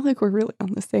feel like we're really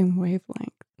on the same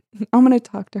wavelength. I'm going to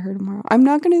talk to her tomorrow. I'm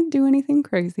not going to do anything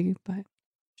crazy, but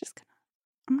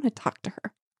I'm going to talk to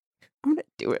her. I'm going to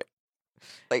do it.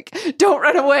 Like, don't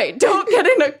run away. Don't get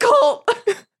in a cult.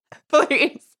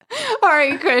 Please.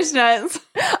 Hare Krishnas.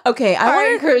 Okay,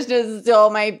 Hare Krishnas stole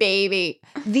my baby.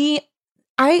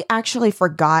 I actually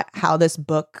forgot how this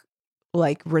book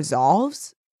like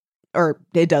resolves, or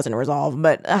it doesn't resolve,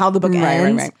 but how the book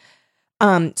ends.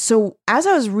 Right. So as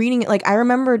I was reading it, like I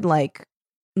remembered like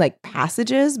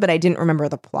passages, but I didn't remember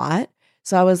the plot.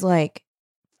 So I was like,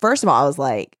 first of all, I was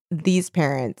like, these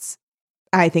parents,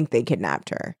 I think they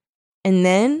kidnapped her. And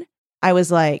then I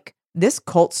was like, this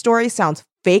cult story sounds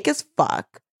fake as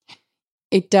fuck.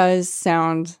 It does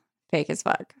sound fake as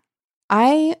fuck.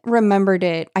 I remembered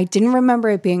it. I didn't remember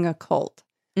it being a cult.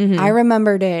 Mm-hmm. I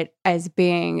remembered it as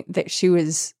being that she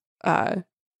was a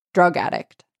drug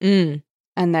addict. Mm.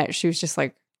 And that she was just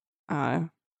like a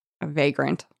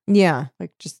vagrant. Yeah.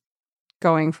 Like just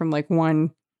going from like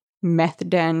one meth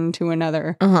den to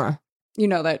another. Uh-huh. You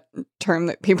know that term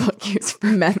that people use for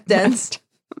meth dens?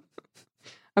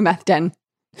 A meth den.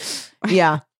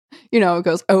 Yeah. You know, it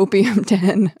goes opium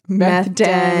den, meth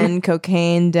den,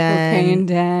 cocaine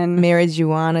den,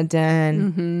 marijuana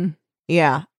den. Mm-hmm.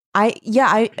 Yeah.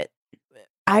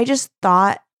 I just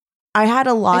thought I had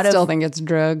a lot I still think it's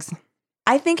drugs.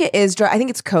 I think it is I think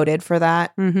it's coded for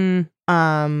that.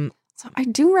 Mm-hmm. So I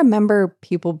do remember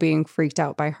people being freaked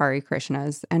out by Hare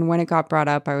Krishnas, and when it got brought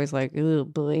up, I was like, "Oh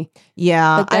boy."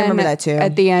 Yeah, I remember that too.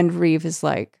 At the end, Reeve is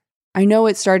like, "I know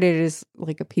it started as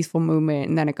like a peaceful movement,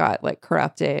 and then it got like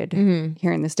corrupted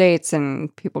here in the States,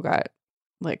 and people got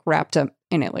like wrapped up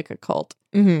in it like a cult."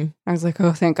 Mm-hmm. I was like,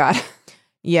 "Oh, thank God."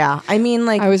 Yeah, I mean,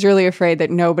 like I was really afraid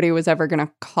that nobody was ever going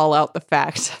to call out the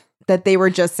fact that they were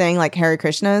just saying like Hare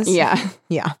Krishnas. Yeah.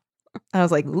 Yeah. I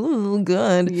was like, ooh,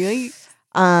 good. Yikes.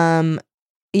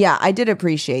 Yeah, I did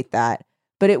appreciate that.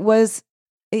 But it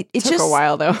took just a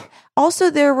while though.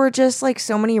 Also, there were just like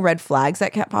so many red flags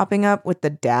that kept popping up with the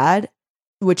dad,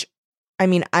 which I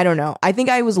mean, I don't know. I think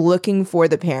I was looking for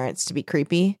the parents to be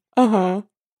creepy. Uh-huh.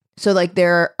 So like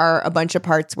there are a bunch of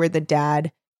parts where the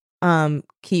dad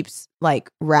keeps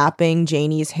like wrapping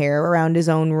Janie's hair around his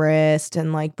own wrist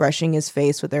and like brushing his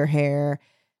face with her hair.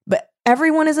 But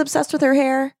everyone is obsessed with her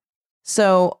hair.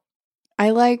 So I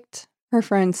liked her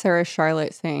friend Sarah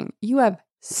Charlotte saying, "You have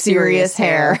serious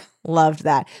hair." Loved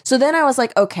that. So then I was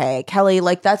like, okay, Kelly,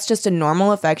 like that's just a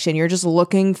normal affection. You're just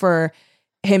looking for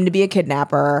him to be a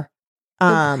kidnapper.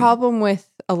 The problem with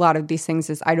a lot of these things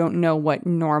is I don't know what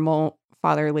normal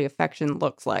fatherly affection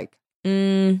looks like.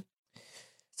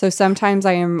 So sometimes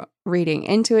I am reading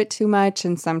into it too much,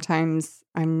 and sometimes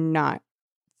I'm not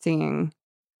seeing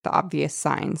the obvious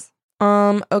signs.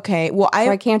 Okay. Well,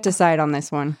 I can't decide on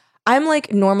this one. I'm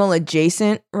like normal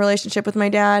adjacent relationship with my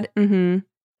dad. Mm-hmm.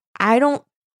 I don't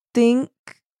know.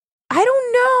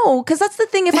 Because that's the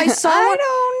thing. If I saw I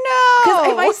don't know. Because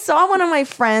if I saw one of my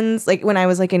friends, like when I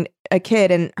was like a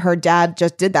kid and her dad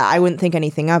just did that, I wouldn't think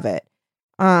anything of it.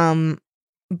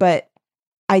 But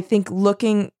I think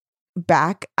looking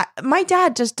back, my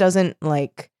dad just doesn't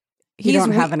like. You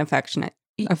don't have a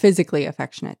physically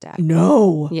affectionate dad.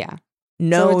 No. Yeah.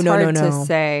 No. So it's hard to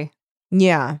say.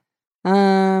 Yeah.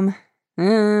 So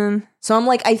I'm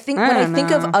like, I think when I think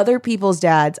of other people's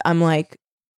dads, I'm like,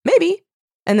 maybe.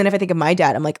 And then if I think of my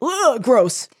dad, I'm like, ugh,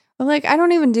 gross. But like, I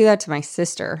don't even do that to my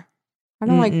sister. I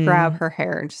don't like grab her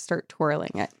hair and just start twirling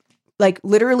it. like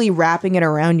literally wrapping it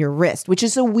around your wrist, which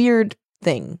is a weird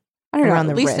thing. I don't know. around At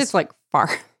the least wrist. it's like far.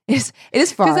 It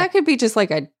is far. Because that could be just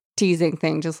like a teasing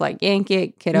thing, just like yank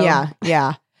it, kiddo.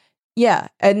 Yeah.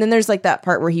 And then there's like that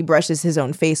part where he brushes his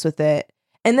own face with it.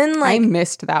 And then I like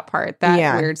missed that part. That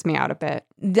Yeah. weirds me out a bit.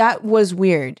 that was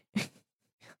weird.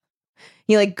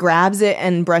 He like grabs it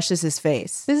and brushes his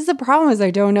face. This is the problem is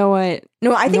I don't know what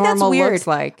No, I think that's normal weird. looks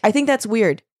like. I think that's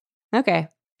weird. Okay.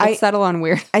 I- Let's settle on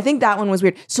weird. I think that one was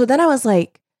weird. So then I was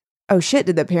like, oh shit,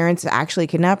 did the parents actually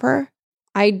kidnap her?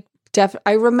 I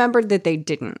remembered that they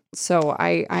didn't. So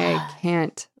I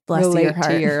can't Bless your relate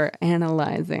heart. to your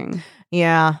analyzing.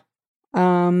 Yeah.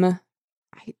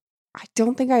 I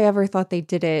don't think I ever thought they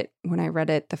did it when I read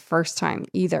it the first time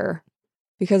either.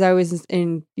 Because I was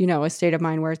in, a state of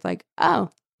mind where it's like, oh,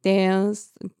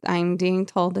 I'm being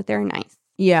told that they're nice.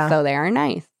 Yeah. So they are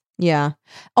nice. Yeah.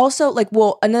 Also, like,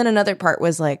 well, and then another part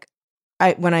was like,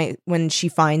 when she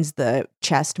finds the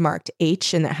chest marked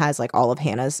H and it has like all of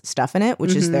Hannah's stuff in it,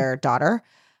 which is Mhm. their daughter,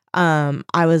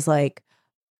 I was like,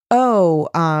 oh,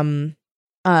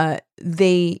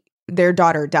 their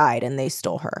daughter died and they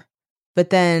stole her. But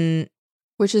then,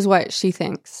 Which is what she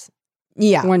thinks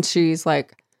yeah. when she's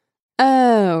like,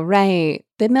 oh, right,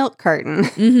 the milk carton.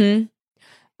 Mm-hmm.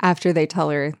 After they tell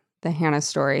her the Hannah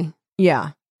story.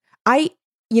 Yeah.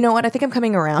 You know what? I think I'm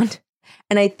coming around.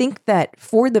 And I think that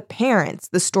for the parents,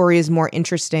 the story is more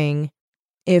interesting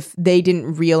if they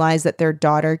didn't realize that their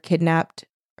daughter kidnapped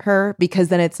her, because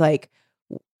then it's like,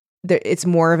 it's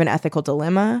more of an ethical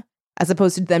dilemma as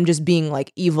opposed to them just being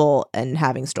like evil and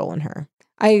having stolen her.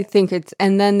 I think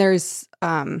and then there's,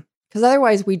 because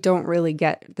otherwise we don't really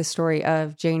get the story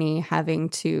of Janie having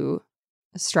to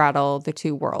straddle the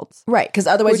two worlds. Right. Because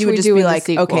otherwise Which you would we just do be in the like,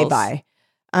 okay, sequels. bye.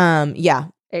 Yeah.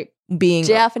 It Being,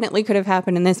 definitely could have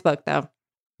happened in this book, though.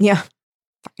 yeah.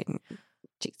 Fucking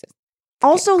Jesus.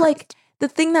 Also, Okay, like, the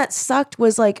thing that sucked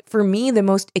was, like, for me, the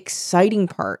most exciting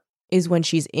part is when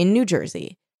she's in New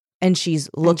Jersey and she's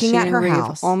looking And she at her and Reeve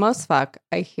house. Almost fuck.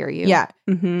 I hear you. Yeah.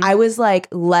 Mhm. I was like,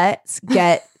 let's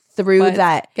get through Let's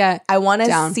that. get I want to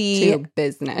down see to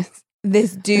business.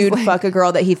 this dude like- fuck a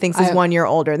girl that he thinks is I- 1 year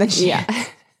older than she Yeah. is.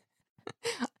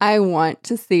 I want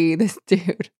to see this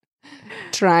dude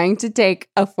trying to take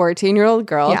a 14-year-old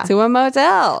girl Yeah. to a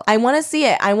motel. I want to see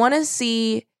it. I want to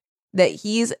see that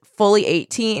he's fully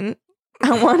 18.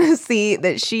 I want to see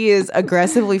that she is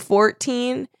aggressively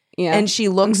 14 Yeah. and she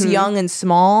looks Mhm. young and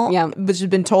small, Yeah. which has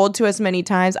been told to us many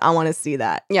times. I want to see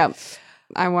that. Yep.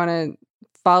 I want to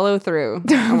follow through.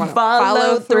 I want to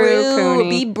Follow through. Cooney.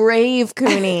 Be brave,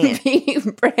 Cooney. Be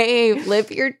brave.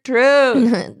 Live your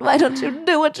truth. Why don't you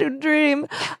do what you dream?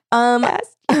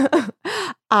 Yes.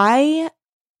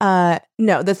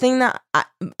 No, the thing that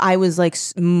I was like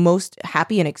most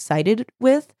happy and excited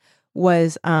with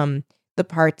was the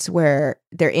parts where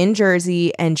they're in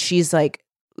Jersey and she's like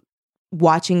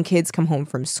watching kids come home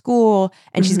from school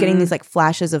and she's getting Mhm. these like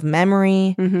flashes of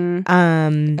memory.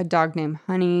 Mm-hmm. A dog named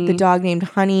Honey. The dog named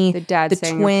Honey, The dad the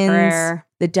saying twins, a prayer.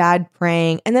 the dad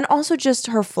praying, and then also just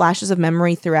her flashes of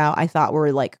memory throughout I thought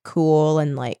were like cool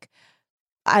and like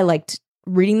I liked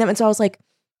reading them. And so I was like,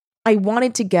 I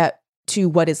wanted to get to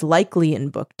what is likely in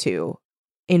book 2.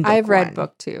 I've read one.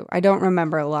 book 2. I don't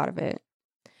remember a lot of it.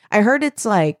 I heard it's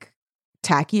like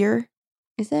tackier.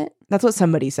 Is it? That's what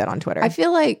somebody said on Twitter. I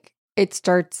feel like it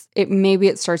starts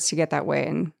to get that way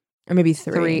in or maybe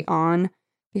 3 on,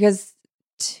 because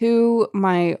 2,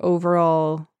 my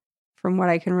overall, from what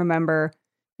I can remember,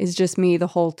 is just me the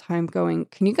whole time going,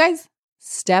 can you guys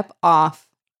step off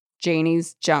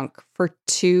Janie's junk for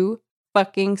 2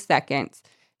 fucking seconds?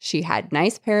 She had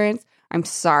nice parents. I'm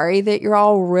sorry that you're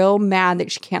all real mad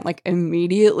that she can't like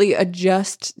immediately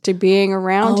adjust to being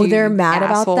around you. they're you mad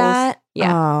assholes. about that.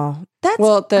 Yeah. Oh, that's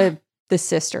Well, the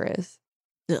sister is.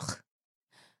 ugh.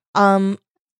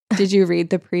 Did you read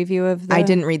the preview of the I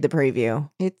didn't read the preview.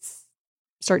 It's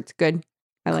starts good.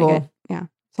 I Cool. like it. Yeah.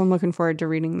 So I'm looking forward to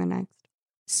reading the next.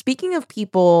 Speaking of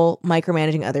people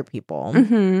micromanaging other people,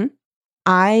 Mm-hmm.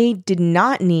 I did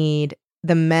not need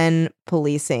the men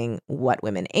policing what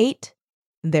women ate,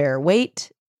 their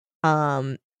weight,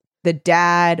 the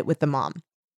dad with the mom.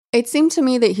 It seemed to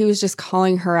me that he was just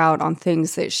calling her out on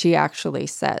things that she actually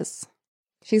says.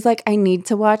 She's like, I need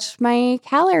to watch my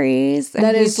calories. And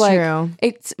That he's is like, true.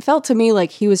 it felt to me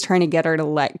like he was trying to get her to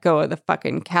let go of the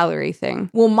fucking calorie thing.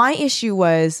 Well, my issue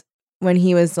was when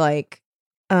he was like,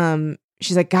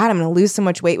 she's like, God, I'm going to lose so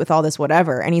much weight with all this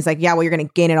whatever. And he's like, yeah, well, you're going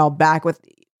to gain it all back with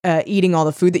eating all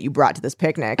the food that you brought to this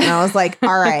picnic. And I was like, all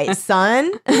right,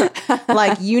 son,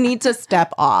 like you need to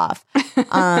step off.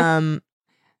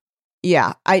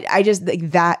 Yeah, I just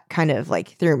like that kind of like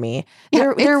threw me.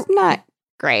 Yeah, They're it's not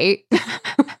great.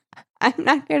 I'm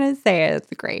not going to say it's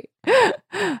great.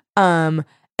 And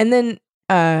then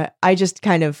I just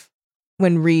kind of,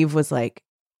 when Reeve was like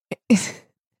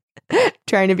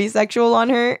trying to be sexual on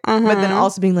her, but then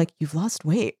also being like, you've lost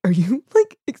weight. Are you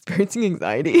like experiencing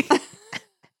anxiety?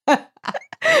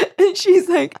 And she's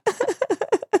like,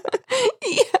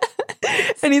 yeah.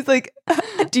 And he's like,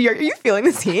 are you feeling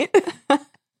this heat?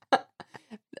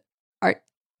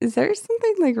 Is there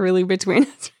something like really between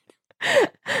us?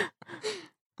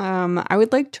 I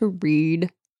would like to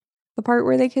read the part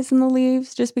where they kiss in the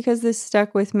leaves just because this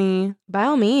stuck with me By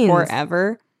all means.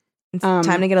 forever. It's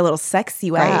time to get a little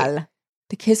sexy. Right.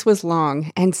 The kiss was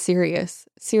long and serious.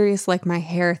 Serious like my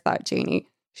hair, thought Janie.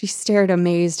 She stared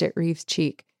amazed at Reeve's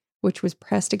cheek, which was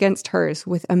pressed against hers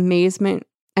with amazement,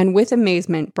 and with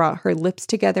amazement brought her lips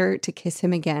together to kiss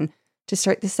him again, to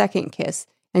start the second kiss,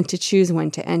 and to choose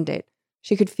when to end it.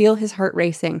 She could feel his heart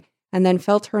racing, and then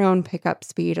felt her own pick up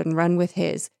speed and run with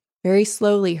his. Very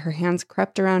slowly, her hands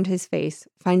crept around his face,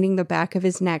 finding the back of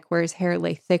his neck where his hair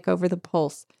lay thick over the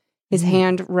pulse. His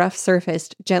hand,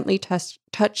 rough-surfaced, gently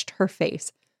touched her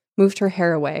face, moved her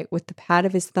hair away. With the pad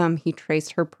of his thumb, he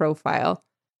traced her profile.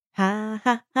 Ha,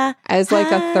 ha, ha, as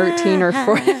like a 13 or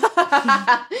 14.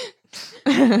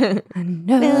 I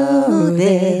know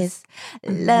this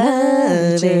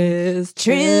love is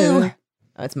true.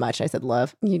 Oh, it's much. I said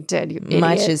love. You did. You idiot.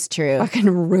 Much is true. Fucking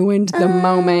ruined the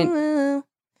moment.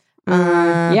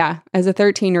 Yeah, as a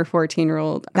 13 or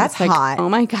 14-year-old, that's like, hot. Oh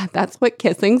my God, that's what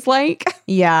kissing's like.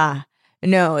 Yeah.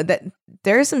 No, that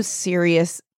there's some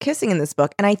serious kissing in this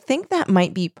book. And I think that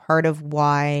might be part of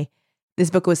why this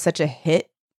book was such a hit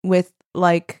with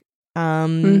like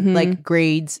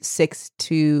grades 6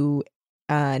 to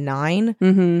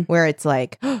 9, where it's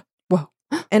like, whoa.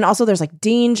 And also there's like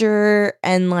danger.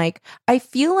 And like, I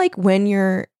feel like when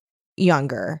you're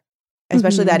younger,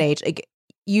 especially that age, like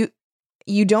you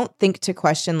don't think to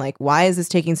question like, why is this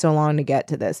taking so long to get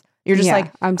to this? You're just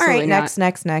like, all right, next.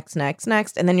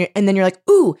 And then you're like,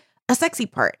 ooh, a sexy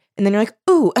part. And then you're like,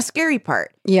 ooh, a scary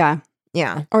part. Yeah.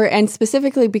 Yeah. And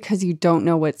specifically because you don't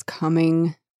know what's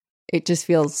coming, it just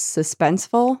feels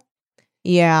suspenseful.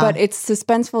 Yeah. But it's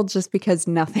suspenseful just because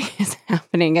nothing is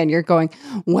happening and you're going,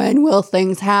 when will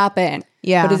things happen?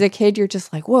 Yeah. But as a kid, you're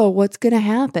just like, whoa, what's going to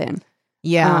happen?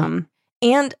 Yeah.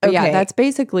 And okay. Yeah, that's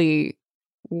basically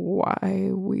why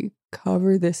we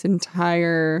cover this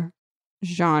entire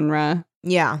genre.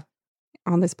 Yeah.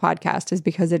 On this podcast is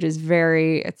because it is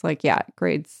it's like, yeah,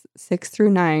 grades 6 through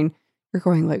 9, you're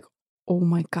going like, oh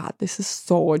my God, this is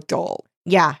so adult.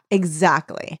 Yeah,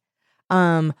 exactly.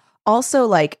 Also,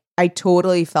 like, I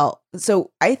totally felt,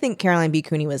 so I think Caroline B.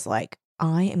 Cooney was like,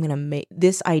 I am going to make,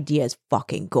 this idea is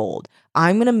fucking gold.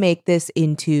 I'm going to make this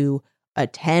into a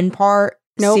 10-part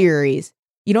series.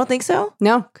 You don't think so?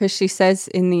 No, because she says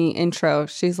in the intro,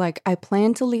 she's like, I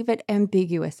plan to leave it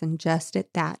ambiguous and just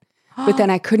at that. But then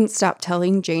I couldn't stop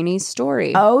telling Janie's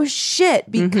story. Oh, shit.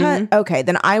 Because, okay,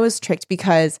 then I was tricked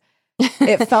because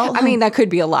it felt I mean, that could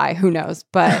be a lie. Who knows?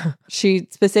 But she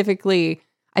specifically,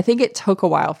 I think it took a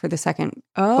while for the second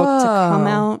book to come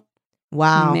out.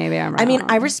 Wow. Maybe I'm wrong. I mean,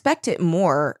 I respect it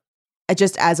more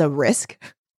just as a risk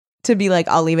to be like,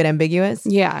 I'll leave it ambiguous.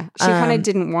 Yeah. She kind of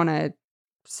didn't want to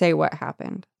say what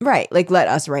happened. Right. Like, let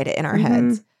us write it in our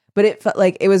heads. But it felt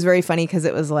like, it was very funny because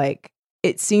it was like,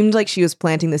 it seemed like she was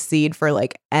planting the seed for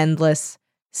like endless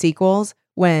sequels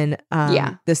when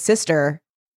the sister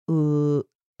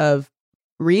of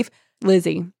Reeve,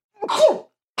 Lizzie.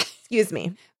 Excuse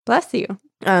me. Bless you.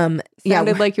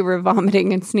 Sounded like you were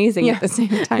vomiting and sneezing at the same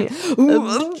time.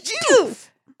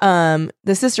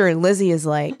 The sister Lizzie is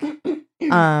like,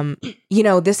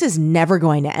 this is never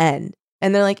going to end.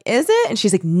 And they're like, is it? And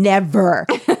she's like, never.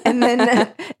 And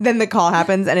then the call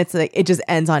happens and it's like, it just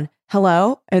ends on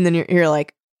hello. And then you're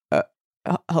like,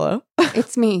 hello?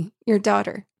 It's me, your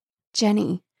daughter,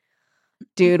 Jenny.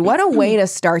 Dude, what a way to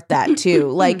start that too.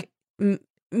 Like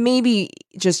maybe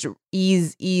just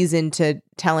ease into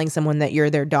telling someone that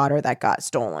you're their daughter that got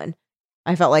stolen.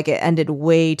 I felt like it ended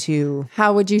way too.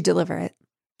 How would you deliver it?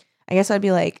 I guess I'd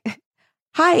be like,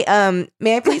 hi,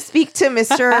 may I please speak to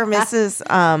Mr. or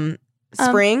Mrs.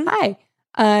 Spring? Hi.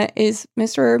 Is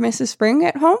Mr. or Mrs. Spring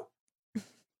at home?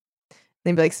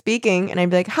 They'd be like, speaking. And I'd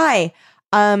be like, hi,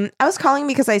 I was calling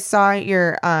because I saw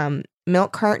your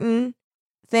milk carton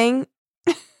thing.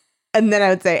 And then I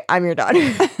would say, I'm your daughter.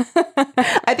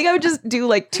 I think I would just do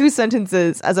like 2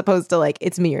 sentences as opposed to like,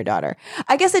 it's me, your daughter.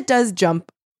 I guess it does jump.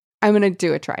 I'm going to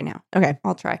do a try now. Okay.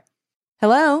 I'll try.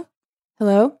 Hello?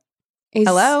 Hello?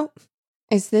 Hello?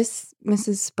 Is this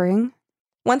Mrs. Spring?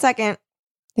 1 second.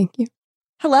 Thank you.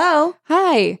 Hello?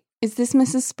 Hi. Is this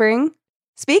Mrs. Spring?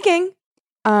 Speaking.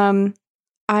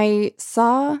 I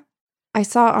saw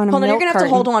on a Hold on, milk you're gonna have to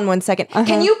hold carton- on 1 second. Uh-huh.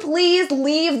 Can you please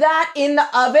leave that in the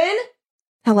oven?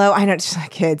 Hello, I know, just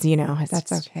like kids, you know. It's That's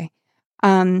just- okay.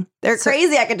 They're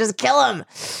crazy. I could just kill them.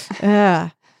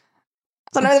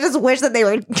 Sometimes I just wish that they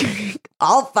were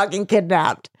all fucking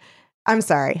kidnapped. I'm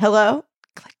sorry. Hello?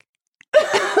 Click.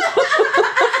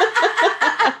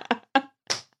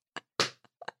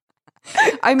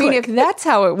 I mean, if that's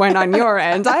how it went on your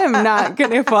end, I am not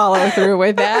going to follow through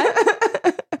with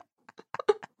that.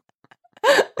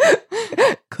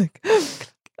 Click.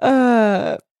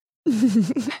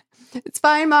 It's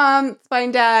fine, Mom. It's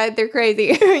fine, Dad. They're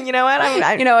crazy. You know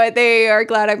what? You know what? They are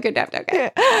glad I'm kidnapped.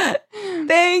 Okay.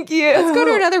 Thank you. Let's go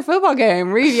to another football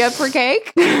game. Read you up for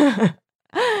cake?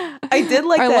 I did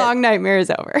like Our that. long nightmare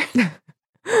is over.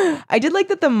 I did like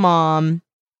that the mom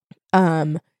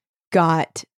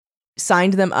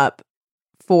signed them up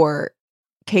for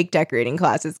cake decorating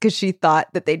classes because she thought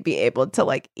that they'd be able to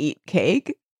like eat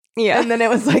cake. Yeah. And then it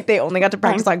was like they only got to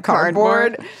practice on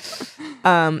cardboard.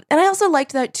 And I also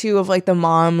liked that too of like the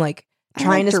mom like I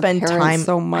trying to liked her spend parents time.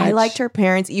 so much. I liked her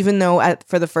parents, even though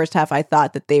for the first half I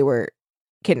thought that they were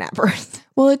kidnappers.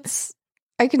 Well,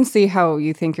 I can see how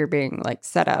you think you're being like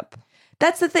set up.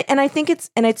 That's the thing. And I think it's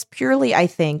purely, I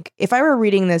think, if I were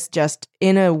reading this just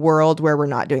in a world where we're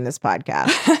not doing this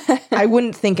podcast, I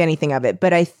wouldn't think anything of it.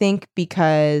 But I think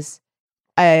because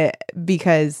my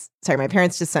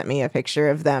parents just sent me a picture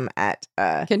of them at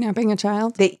Kidnapping a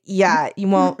child?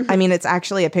 well, I mean, it's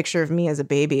actually a picture of me as a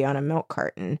baby on a milk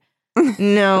carton.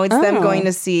 No, it's them going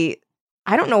to see,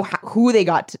 I don't know who they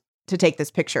got to take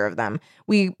this picture of them.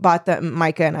 We bought them,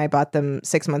 Micah and I bought them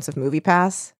 6 months of Movie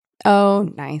Pass. Oh,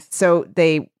 nice. So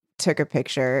they took a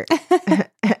picture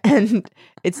and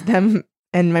it's them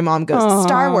and my mom goes, Aw.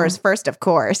 Star Wars first, of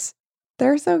course.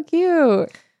 They're so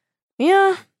cute.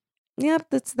 Yeah. Yep,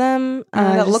 that's them.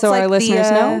 That Just looks so like our listeners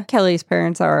the, know, Kelly's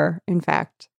parents are, in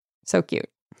fact, so cute.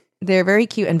 they're very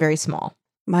cute and very small.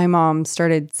 My mom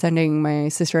started sending my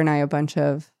sister and I a bunch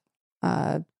of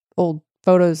old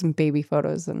photos and baby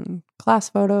photos and class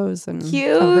photos and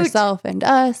Cute. of herself and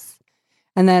us.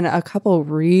 And then a couple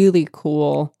really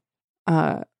cool,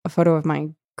 a photo of my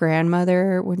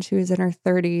grandmother when she was in her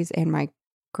 30s and my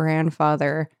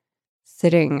grandfather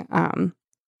sitting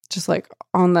just like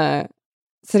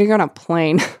sitting on a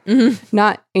plane, Mhm.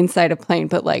 not inside a plane,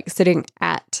 but like sitting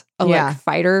at a Yeah. like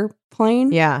fighter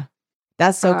plane. Yeah.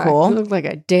 That's so He cool. looked like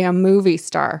a damn movie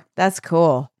star. That's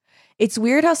cool. It's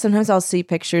weird how sometimes I'll see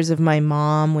pictures of my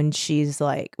mom when she was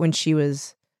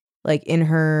like in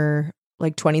her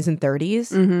like 20s and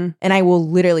 30s. Mm-hmm. And I will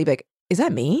literally be like, is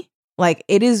that me? Like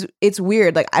it's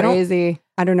weird. Like I don't Crazy.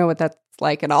 I don't know what that's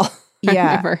like at all. Yeah.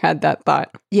 I've never had that thought.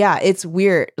 Yeah, it's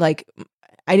weird. Like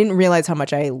I didn't realize how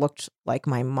much I looked like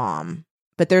my mom.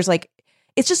 But there's like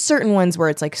it's just certain ones where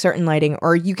it's like certain lighting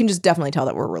or you can just definitely tell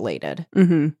that we're related.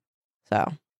 Mm-hmm.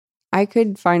 So I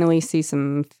could finally see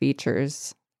some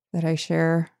features that I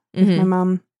share with my mhm.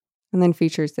 mom, and then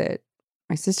features that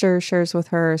my sister shares with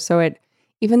her. So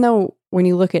even though when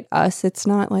you look at us, it's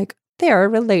not like they are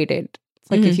related.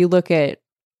 It's like Mhm. if you look at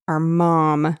our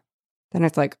mom, then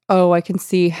it's like, oh, I can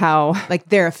see how. Like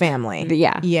they're a family.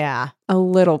 Yeah, Yeah. a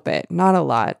little bit, not a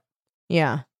lot.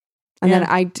 Yeah. And Yeah.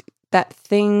 then that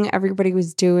thing everybody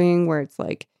was doing where it's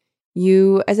like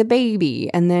you as a baby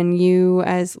and then you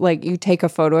as like you take a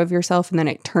photo of yourself and then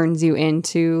it turns you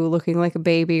into looking like a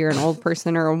baby or an old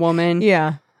person or a woman.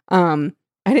 Yeah. I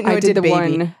didn't know I it did the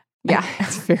baby. one. Yeah,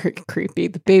 it's very creepy.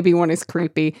 The baby one is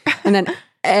creepy. And then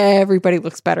everybody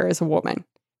looks better as a woman.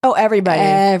 Oh, everybody.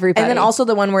 Everybody. And then also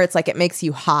the one where it's like it makes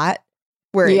you hot,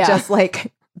 where Yeah. it just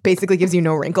like basically gives you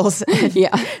no wrinkles. and,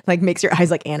 Yeah. like makes your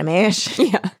eyes like anime-ish.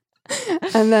 Yeah.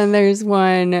 And then there's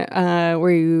one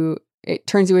where it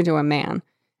turns you into a man.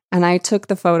 And I took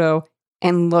the photo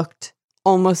and looked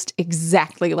almost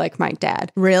exactly like my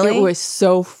dad. Really? It was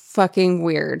so fucking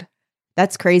weird.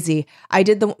 That's crazy. I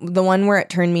did the one where it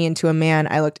turned me into a man.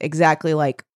 I looked exactly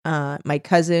like my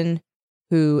cousin,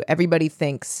 who everybody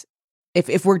thinks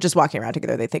if we're just walking around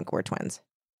together, they think we're twins.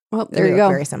 Well, We there you look go.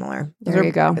 Very similar. There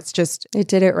you go. It's just It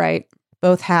did it right.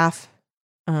 both half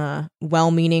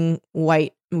well-meaning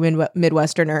white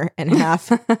Midwesterner and half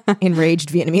enraged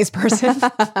Vietnamese person.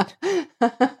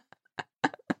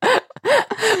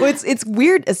 Well, it's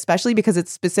weird, especially because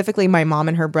it's specifically my mom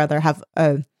and her brother have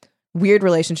a weird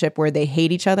relationship where they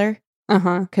hate each other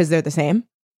Uh-huh. because they're the same.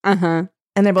 Uh-huh.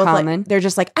 And they're both Common. like, they're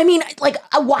just like, I mean, like,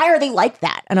 why are they like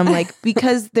that? And I'm like,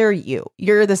 because they're you.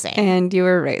 You're the same. And you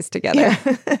were raised together.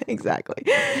 Yeah, exactly.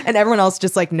 And everyone else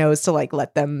just like knows to like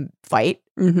let them fight.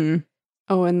 Mm-hmm.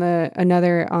 Oh, and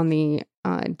another on the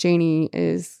Janie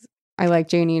is I like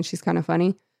Janie and she's kind of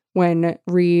funny. When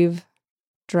Reeve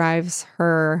drives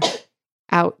her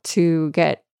out to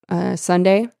get a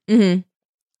sundae, Mm-hmm.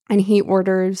 and he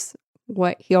orders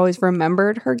what he always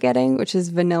remembered her getting, which is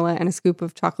vanilla and a scoop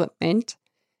of chocolate mint.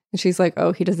 And she's like,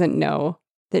 oh, he doesn't know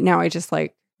that now I just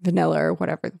like vanilla or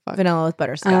whatever the fuck. Vanilla with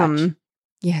butterscotch.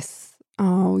 Yes.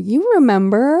 Oh, you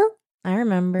remember? I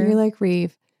remember. You're like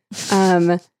Reeve.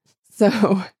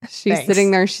 So she's Thanks.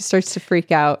 sitting there. She starts to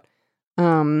freak out.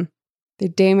 The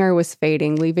daymare was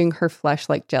fading, leaving her flesh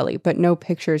like jelly, but no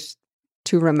pictures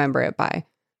to remember it by.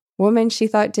 Woman, she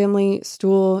thought dimly,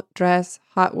 stool, dress,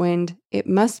 hot wind. It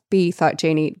must be, thought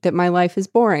Janie, that my life is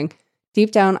boring.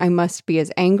 Deep down, I must be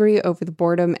as angry over the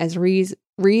boredom as Reeve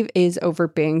is over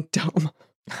being dumb.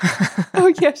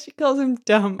 Oh, yeah, she calls him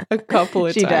dumb a couple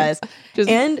of She times. does. Just,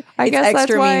 And I it's guess that's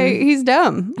extra why mean. he's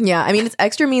dumb. Yeah, I mean, it's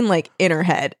extra mean, like, in her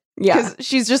head. Yeah. Because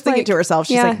she's just thinking Like, to herself,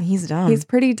 she's yeah, like, he's dumb. He's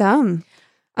pretty dumb.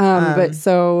 But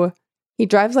so he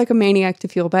drives like a maniac to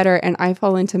feel better, and I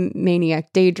fall into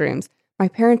maniac daydreams. My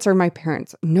parents are my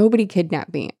parents. Nobody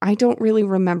kidnapped me. I don't really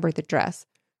remember the dress.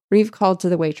 Reeve called to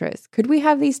the waitress. Could we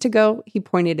have these to go? He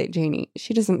pointed at Janie.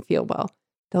 She doesn't feel well.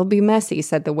 They'll be messy,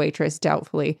 said the waitress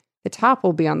doubtfully. The top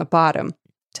will be on the bottom.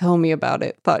 Tell me about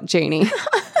it, thought Janie.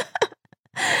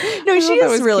 No, I she thought that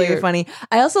is was really cute. funny.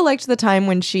 I also liked the time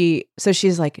when she's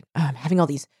like, I'm having all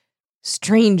these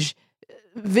strange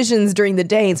visions during the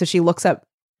day. And so she looks up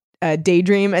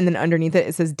daydream, and then underneath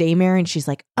it says daymare, and she's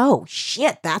like, oh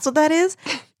shit, that's what that is.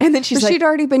 And then she's But like, she'd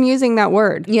already been using that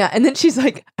word. yeah, and then she's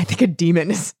like, I think a demon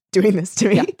is doing this to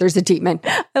me. Yeah, there's a demon.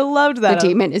 I loved The that.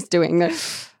 demon is doing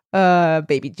this.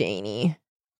 Baby Janie.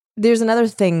 There's another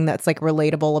thing that's like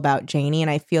relatable about Janie, and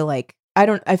I feel like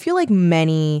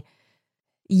many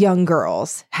young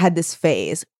girls had this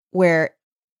phase where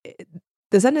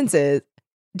the sentence is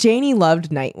Janie loved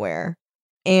nightwear.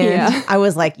 And Yeah. I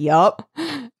was like, yup.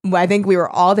 I think we were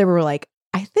all there. We were like,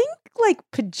 I think like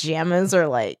pajamas are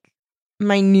like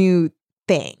my new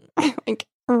thing. Like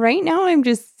right now, I'm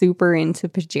just super into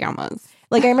pajamas.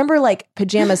 Like I remember like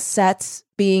pajama sets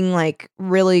being like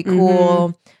really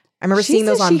cool. I remember She seeing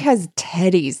those says on. She has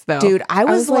teddies though. Dude, I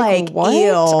was like, what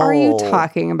ew. are you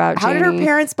talking about? How did her Janie?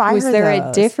 parents buy Was her there a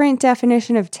those? different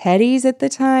definition of teddies at the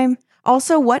time?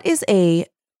 Also, what is a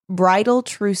bridal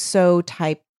trousseau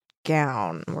type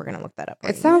gown? We're gonna look that up.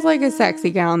 It sounds like a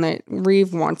sexy gown that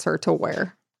Reeve wants her to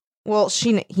wear. Well,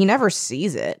 he never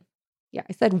sees it. Yeah,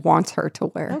 I said wants her to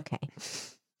wear. Okay,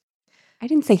 I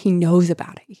didn't say he knows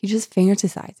about it. He just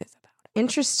fantasizes about it.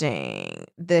 interesting.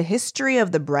 The history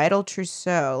of the bridal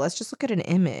trousseau. Let's just look at an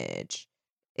image.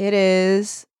 It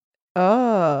is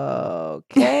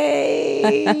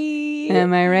okay.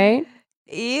 Am I right?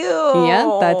 Ew.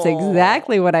 Yeah, that's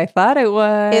exactly what I thought it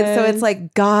was. It's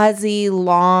like gauzy,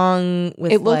 long.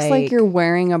 With It looks like you're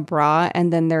wearing a bra,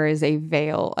 and then there is a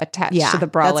veil attached Yeah, to the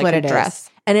bra, that's like what a it is. dress.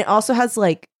 and it also has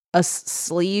like a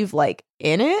sleeve like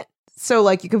in it, so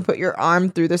like you can put your arm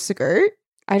through the skirt.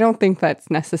 I don't think that's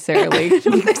necessarily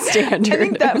standard. I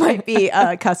think that might be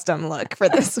a custom look for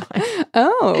this one.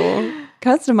 Oh,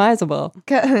 customizable.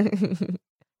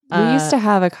 We used to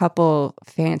have a couple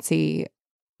fancy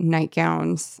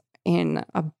nightgowns in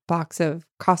a box of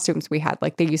costumes we had.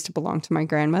 Like they used to belong to my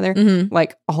grandmother. Mhm.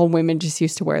 Like all women just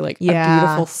used to wear like Yeah. a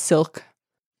beautiful silk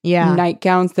Yeah.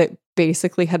 nightgowns that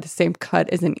basically had the same cut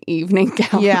as an evening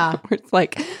gown. Yeah. Where it's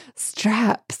like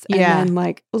straps Yeah. and then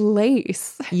like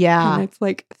lace. Yeah. And it's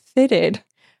like fitted.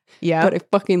 Yeah. But I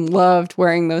fucking loved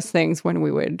wearing those things when we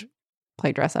would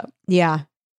play dress up. Yeah.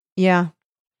 Yeah.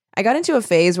 I got into a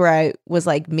phase where I was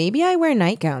like, maybe I wear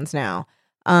nightgowns now.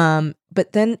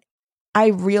 But then I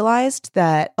realized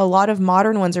that a lot of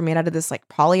modern ones are made out of this like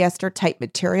polyester type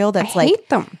material that's I like hate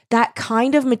them. that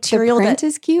kind of material The print that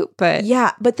is cute, but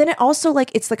yeah, but then it also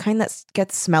like it's the kind that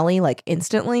gets smelly like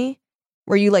instantly,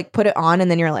 where you like put it on and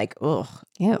then you're like, oh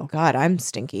ew. God, I'm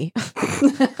stinky.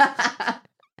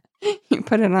 You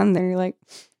put it on there, you're like,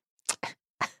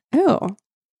 oh,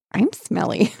 I'm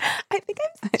smelly. I think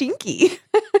I'm stinky.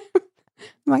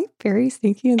 Am I very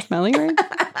stinky and smelly right now?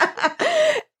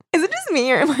 Is it just me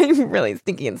or am I really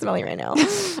stinky and smelly right now?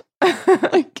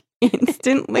 Like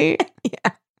instantly.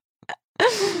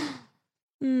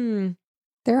 Hmm.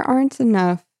 There aren't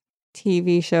enough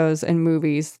TV shows and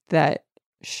movies that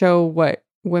show what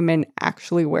women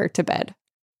actually wear to bed.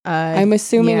 I'm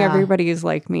assuming yeah. everybody is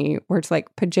like me, where it's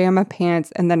like pajama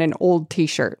pants and then an old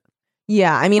t-shirt.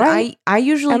 Yeah, I mean, Right? I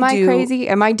usually Am I do. crazy?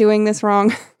 Am I doing this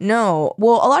wrong? No.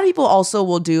 Well, a lot of people also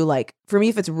will do like, for me,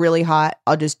 if it's really hot,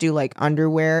 I'll just do like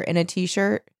underwear and a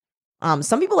t-shirt.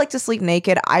 Some people like to sleep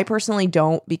naked. I personally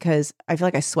don't because I feel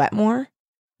like I sweat more.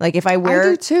 Like if I I wear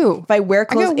do too. if I wear I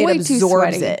clothes, get it way too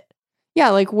absorbs sweaty. it.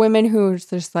 Yeah, like women who's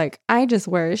just like, I just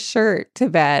wear a shirt to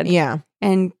bed. Yeah.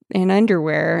 And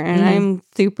underwear, and I'm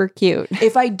super cute.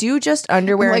 If I do just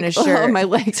underwear and a shirt. Oh, my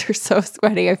legs are so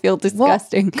sweaty. I feel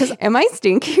disgusting. Because am I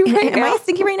stinky right now? Am I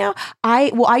stinky right now?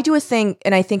 I do a thing,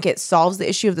 and I think it solves the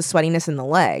issue of the sweatiness in the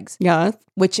legs. Yeah.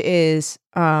 Which is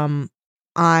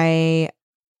I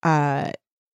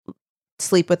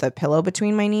sleep with a pillow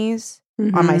between my knees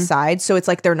on my side. So it's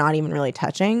like they're not even really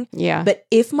touching. Yeah. But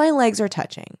if my legs are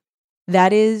touching,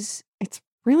 that is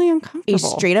really uncomfortable. a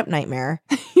straight up nightmare.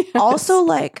 Yes. Also,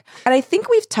 like, and I think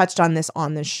we've touched on this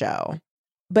on this show,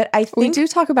 but I think we do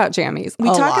talk about jammies. We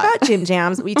talk about gym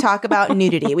jams. We talk about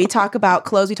nudity. We talk about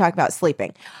clothes. We talk about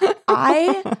sleeping.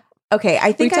 I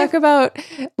think we talk about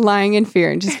lying in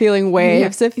fear and just feeling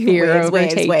waves of fear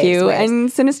overtake you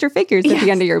and sinister figures at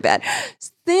the end of your bed.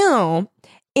 So,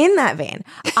 in that vein,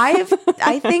 I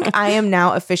think I am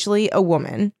now officially a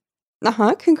woman.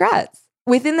 Congrats.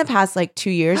 Within the past like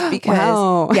 2 years,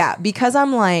 because because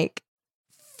I'm like,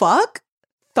 fuck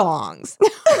thongs.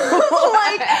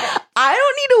 Like, I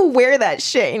don't need to wear that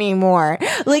shit anymore.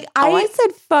 Like, I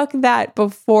said fuck that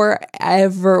before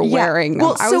ever wearing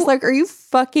them. I was like, are you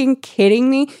fucking kidding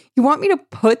me? You want me to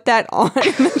put that on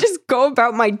and then just go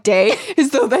about my day as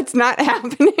though that's not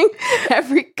happening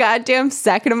every goddamn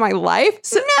second of my life?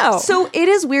 So no. So it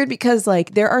is weird because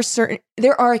like there are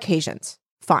occasions,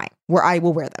 fine, where I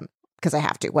will wear them because I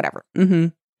have to, whatever. Mm-hmm.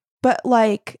 But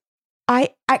like,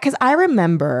 because I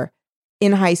remember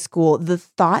in high school, the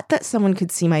thought that someone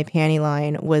could see my panty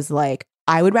line was like,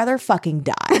 I would rather fucking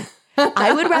die.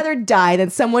 I would rather die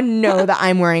than someone know that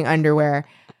I'm wearing underwear.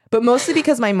 But mostly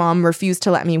because my mom refused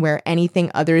to let me wear anything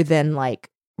other than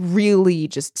like really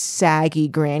just saggy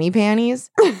granny panties.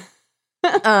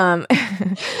 So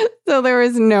there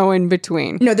was no in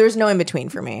between. No, there's no in between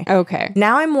for me. Okay.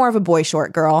 Now I'm more of a boy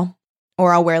short girl,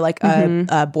 or I'll wear like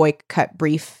a boy cut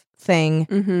brief thing,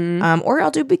 or I'll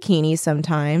do bikinis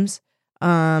sometimes.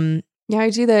 Yeah,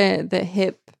 I do the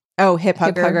hip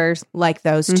huggers, like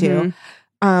those too.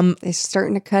 They're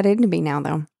starting to cut into me now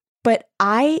though. But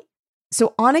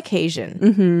so on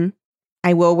occasion,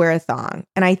 I will wear a thong,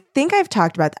 and I think I've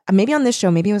talked about that maybe on this show,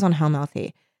 maybe it was on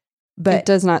Hellmouthy, but it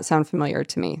does not sound familiar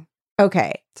to me.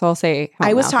 Okay, so I'll say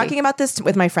I was talking about this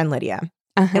with my friend Lydia,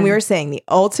 and we were saying the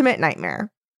ultimate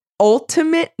nightmare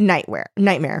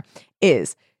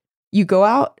is you go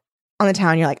out on the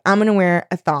town, you're like, I'm gonna wear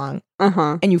a thong,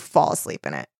 and you fall asleep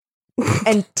in it,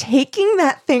 and taking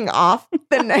that thing off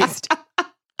the next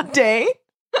day.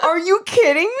 Are you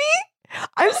kidding me?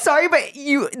 I'm sorry, but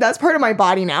that's part of my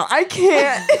body now. I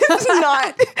can't. It's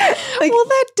not. Like, well,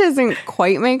 that doesn't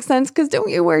quite make sense because don't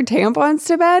you wear tampons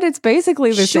to bed? It's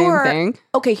basically the same thing.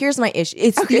 Okay, here's my issue.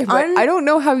 It's I don't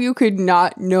know how you could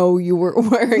not know you were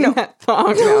wearing that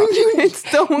thong. It's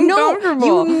so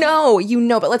uncomfortable. You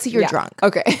know, but let's say you're drunk.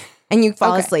 Okay. And you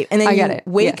fall asleep. And then you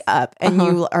wake up and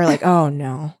you are like, oh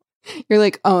no. You're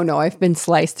like, oh no, I've been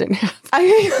sliced in half. Oh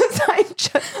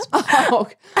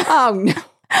no.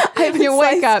 You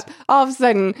wake up, all of a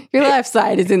sudden, your left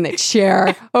side is in the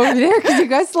chair over there because you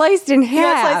got sliced in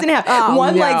half. Oh,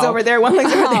 one leg's over there, one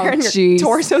leg's over there, and your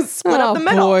torso's split up the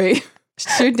middle. Boy,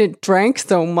 shouldn't have drank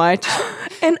so much.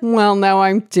 And well, now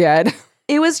I'm dead.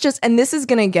 It was just, and this is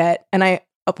going to get, and I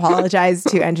apologize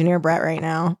to Engineer Brett right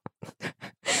now.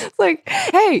 It's like,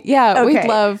 hey, yeah,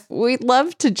 we'd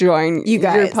love to join you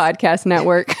guys, your podcast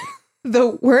network.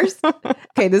 The worst.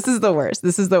 Okay, this is the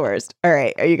worst. All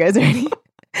right, are you guys ready?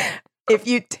 If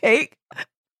you take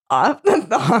off the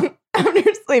thong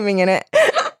after sleeping in it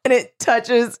and it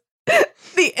touches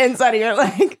the inside of your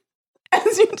leg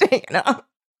as you take it off,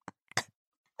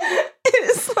 it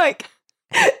is like,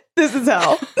 this is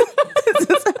hell. This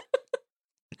is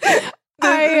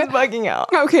fucking hell.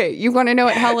 Okay, you want to know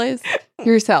what hell is?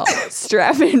 Yourself.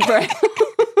 Strap in, Brett.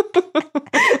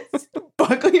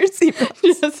 Buckle your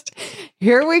seatbelt. Just,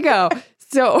 here we go.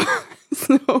 So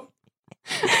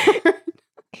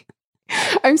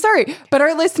I'm sorry, but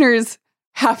our listeners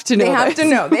have to know. They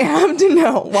have to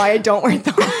know why I don't wear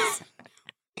thongs.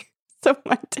 So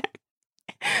one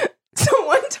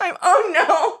time, oh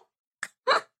no.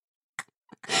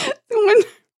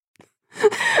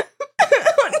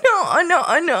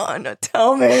 Oh no,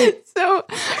 tell me. So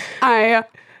I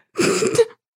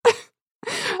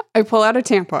pull out a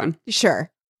tampon.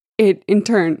 Sure. It in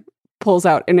turn pulls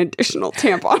out an additional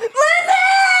tampon. Lizzie!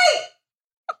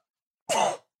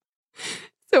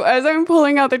 So as I'm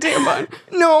pulling out the tampon,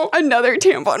 another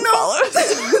tampon follows.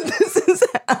 This is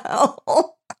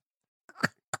hell.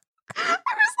 I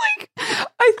was like,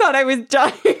 I thought I was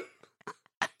dying.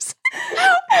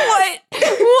 What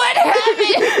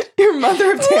happened? Your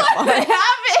mother of tampons. What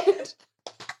happened?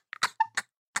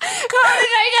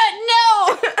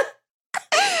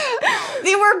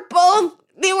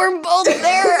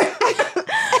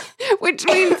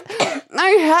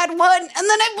 had one and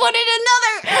then I put in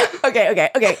another.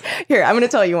 Okay. Here, I'm going to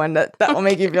tell you one that will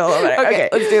make you feel a little better. Okay,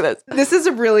 let's do this. This is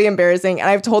really embarrassing. And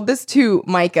I've told this to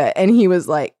Micah and he was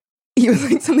like,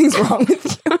 something's wrong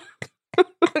with you.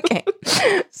 Okay.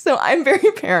 So I'm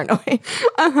very paranoid.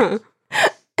 Uh-huh.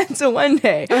 And so one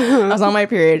day I was on my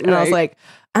period and I was like,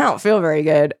 I don't feel very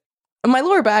good. My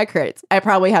lower back hurts. I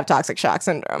probably have toxic shock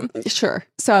syndrome. Sure.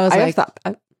 So I was I like, thought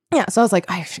that. yeah. So I was like,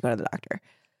 I should go to the doctor.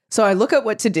 So I look up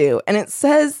what to do and it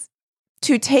says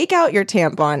to take out your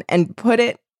tampon and put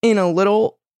it in a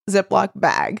little Ziploc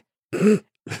bag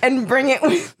and bring it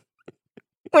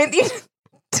with you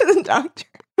to the doctor.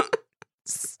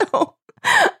 So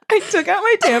I took out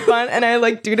my tampon and I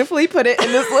like dutifully put it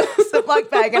in this little Ziploc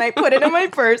bag and I put it in my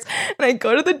purse and I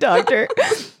go to the doctor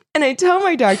and I tell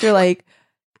my doctor like,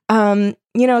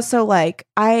 so like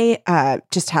I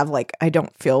just have like, I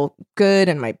don't feel good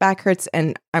and my back hurts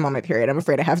and I'm on my period. I'm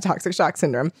afraid I have toxic shock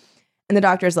syndrome. And the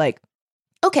doctor's like,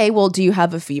 okay, well, do you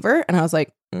have a fever? And I was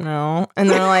like, no. And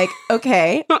they're like,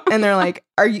 okay. And they're like,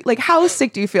 are you like, how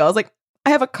sick do you feel? I was like, I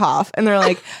have a cough. And they're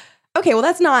like, okay, well,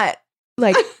 that's not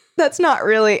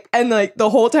really. And like the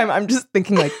whole time I'm just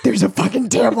thinking like, there's a fucking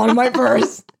tampon in my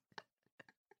purse.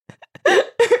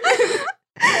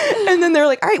 And then they're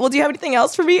like, all right, well, do you have anything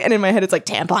else for me? And in my head, it's like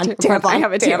tampon. I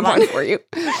have a tampon for you.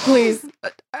 Please.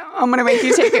 I'm going to make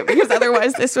you take it because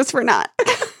otherwise this was for naught.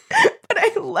 But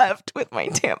I left with my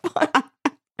tampon.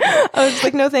 I was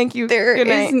like, no, thank you. There Good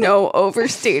is night. no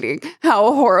overstating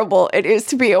how horrible it is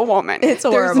to be a woman. It's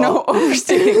horrible. There's no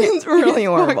overstating. It's really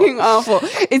horrible. Fucking awful.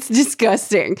 It's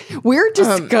disgusting. We're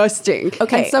disgusting.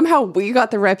 okay. And somehow we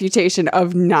got the reputation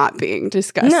of not being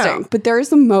disgusting. No. But there is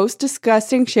the most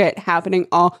disgusting shit happening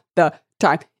all the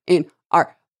time in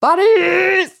our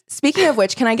bodies. Speaking of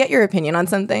which, can I get your opinion on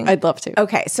something? I'd love to.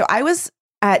 Okay, so I was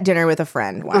at dinner with a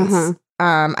friend once. Uh-huh.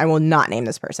 I will not name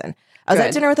this person. I was Good.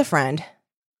 at dinner with a friend.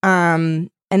 And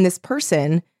this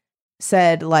person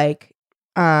said like,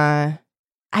 I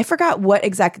forgot what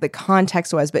exactly the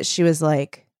context was, but she was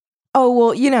like, oh,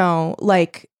 well,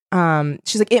 like,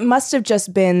 she's like, it must have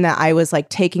just been that I was like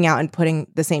taking out and putting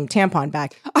the same tampon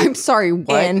back. I'm sorry,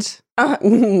 what? And,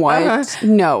 what?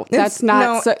 No, that's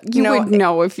not. You no, would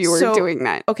know if you were so- doing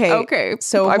that. okay, Okay.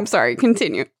 so- I'm sorry.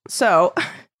 Continue. So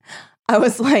I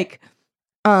was like,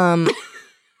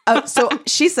 so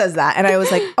she says that, and I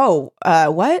was like, oh,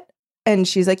 what? And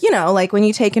she's like, like when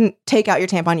you take out your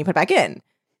tampon, you put it back in.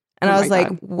 And Oh I was my like,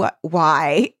 God. what?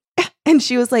 Why? And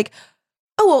she was like,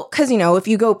 oh, well, because if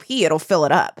you go pee, it'll fill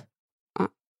it up.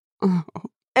 Oh,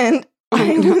 And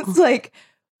I no. was like,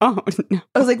 oh no.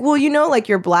 I was like, well, like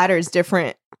your bladder is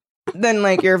different than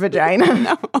like your vagina.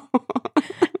 No.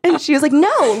 And she was like,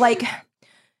 no, like,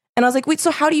 and I was like, wait,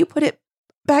 so how do you put it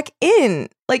back in?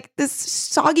 Like this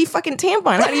soggy fucking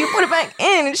tampon, how do you put it back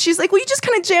in? And she's like, well, you just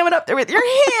kind of jam it up there with your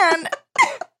hand.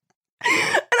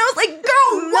 And I was like,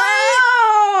 girl,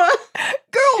 what?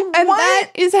 Girl, And what?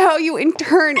 that is how you in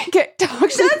turn get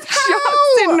toxic That's shock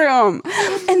how. syndrome.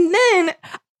 And then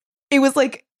it was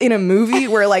like in a movie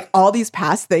where like all these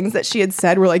past things that she had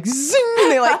said were like zing,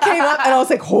 and they like came up, and I was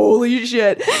like, holy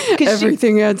shit. Because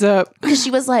Everything adds up.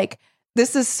 she was like,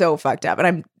 this is so fucked up. And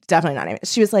I'm definitely not even.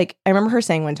 She was like, I remember her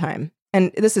saying one time,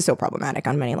 and this is so problematic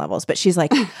on many levels, but she's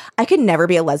like, I could never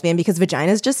be a lesbian because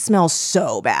vaginas just smell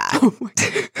so bad. Oh my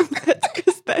God.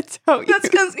 That's how you. That's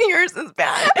because yours is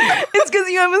bad. It's because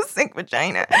you have a sick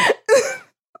vagina.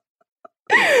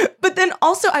 But then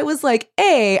also I was like,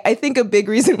 I think a big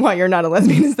reason why you're not a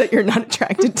lesbian is that you're not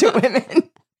attracted to women.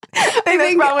 I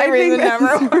think that's probably reason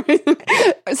number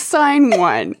one. Sign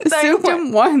one.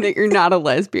 Symptom one that you're not a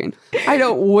lesbian. I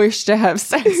don't wish to have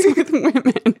sex with women.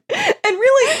 And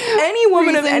really, any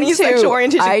woman of Reason any two, sexual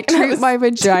orientation. I treat my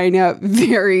vagina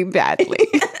very badly.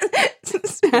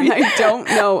 And I don't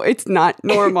know, it's not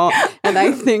normal. And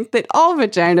I think that all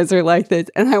vaginas are like this.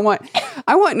 And I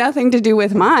want nothing to do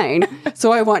with mine.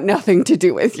 So I want nothing to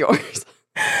do with yours.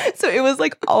 So it was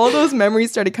like all those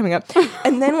memories started coming up.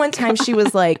 And then one time she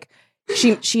was like,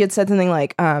 she had said something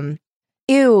like,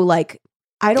 ew, like,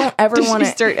 I don't ever want to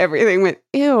start everything with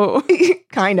ew.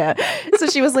 kind of. So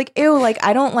she was like, ew, like,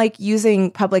 I don't like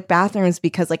using public bathrooms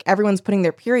because like everyone's putting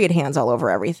their period hands all over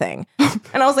everything.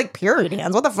 And I was like, period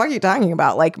hands? What the fuck are you talking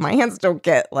about? Like, my hands don't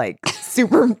get like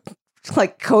super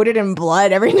like coated in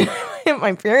blood every time I hit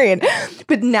my period.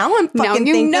 But now I'm fucking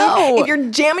thinking, if you're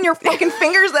jamming your fucking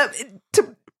fingers up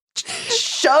to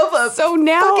shove a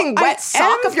fucking wet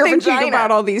sock of your thinking vagina.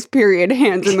 about all these period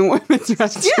hands in the women's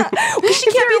restroom. Yeah, well,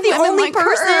 she can't be the only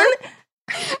person.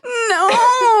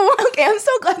 No. Okay, I'm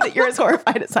so glad that you're as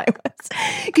horrified as I was.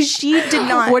 Because she did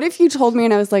not. What if you told me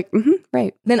and I was like,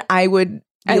 right. Then I would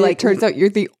And it turns out you're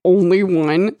the only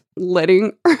one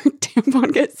letting her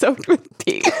tampon get soaked with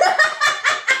pee.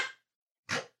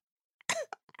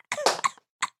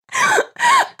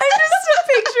 I'm just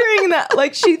picturing that.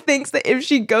 Like, she thinks that if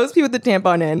she goes pee with the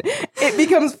tampon in, it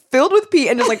becomes filled with pee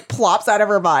and just like plops out of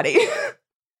her body.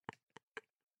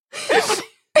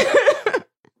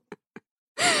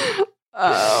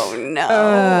 Oh,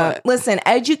 no. Listen,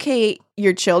 educate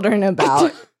your children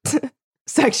about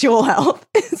sexual health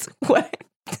is what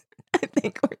I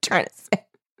think we're trying to say.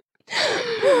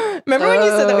 Remember when you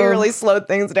said that we really slowed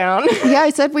things down? Yeah, I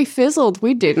said we fizzled.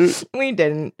 We didn't. We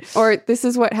didn't. Or this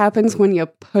is what happens when you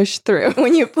push through.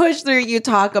 When you push through, you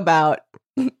talk about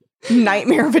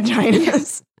nightmare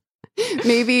vaginas.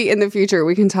 Maybe in the future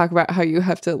we can talk about how you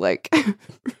have to like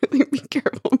really be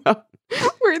careful about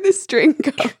where the string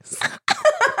goes.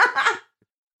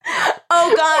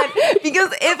 Oh God,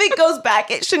 because if it goes back,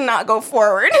 it should not go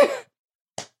forward.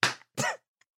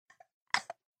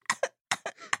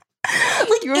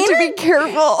 Like, You have to be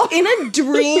careful. In a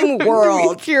dream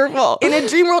world, Be careful. in a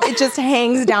dream world, it just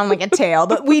hangs down like a tail,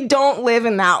 but we don't live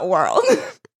in that world.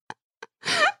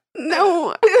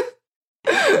 No.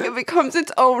 It becomes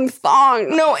its own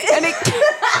thong. No, and it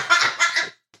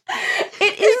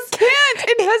is.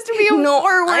 It has to be a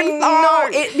forward thong.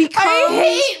 It becomes. I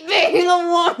hate being a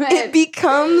woman. It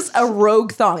becomes a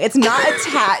rogue thong. It's not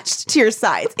attached to your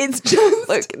sides. It's just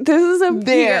Look, this is a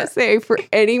there. PSA for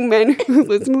any men who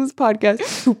listen to this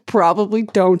podcast who probably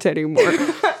don't anymore.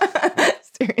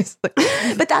 Seriously,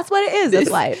 but that's what it is. It's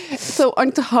life. So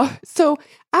on top,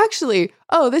 actually,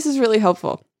 this is really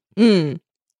helpful. Mm.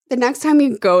 The next time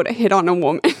you go to hit on a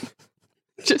woman,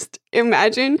 just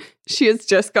imagine she has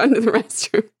just gone to the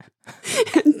restroom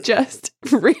and just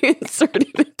reinserted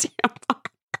a tampon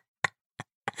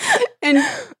and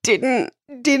didn't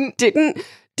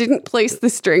place the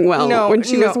string well when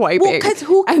she was wiping,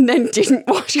 and then didn't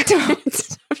wash her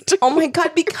hands. Oh my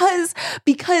God, because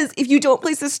if you don't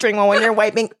place the string well when you're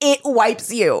wiping, it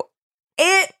wipes you.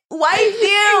 It wipes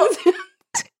you.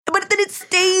 But then it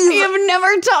stays. We have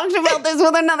never talked about this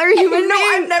with another human being.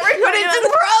 I've never. But it's a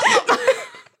problem.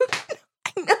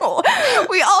 I know.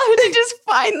 We all had to just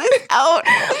find this out.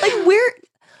 Like, where?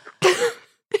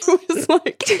 It was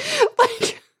like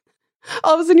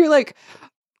all of a sudden you're like,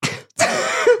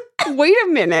 wait a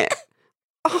minute.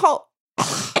 Oh,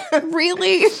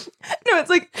 really? No, it's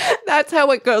like, that's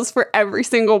how it goes for every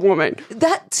single woman.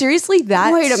 that seriously,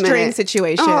 that Wait a string minute.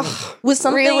 situation Ugh, was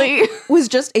something, really? was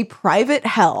just a private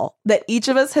hell that each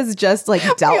of us has just like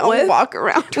dealt We all with. walk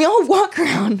around We all walk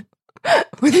around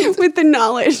with the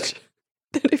knowledge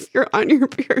that if you're on your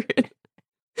period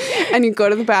and you go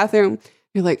to the bathroom,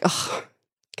 you're like, oh,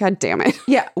 God damn it.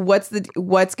 Yeah, what's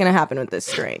gonna happen with this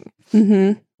string?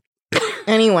 Mm-hmm.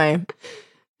 Anyway,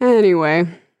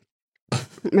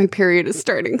 my period is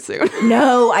starting soon.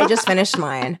 no, I just finished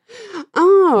mine.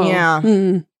 Oh. Yeah.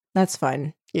 Mm. That's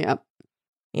fun. Yep.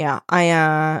 Yeah,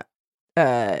 I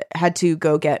had to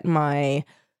go get my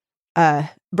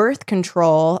birth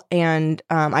control, and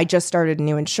I just started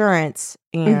new insurance,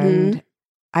 and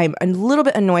I'm a little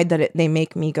bit annoyed that they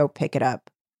make me go pick it up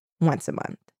once a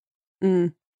month.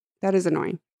 Mm. That is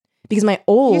annoying. Because my It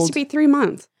old, used to be 3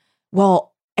 months.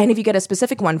 well, and if you get a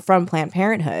specific one from Planned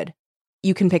Parenthood,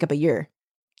 you can pick up a year.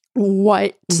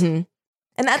 What? Mm-hmm.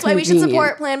 And that's why we should Convenient.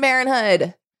 support Planned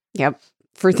Parenthood. Yep.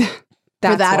 For that.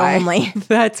 For that why. only.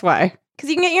 That's why. Because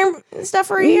you can get your stuff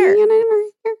for a year.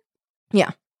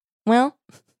 Yeah. Well,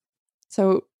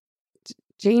 So,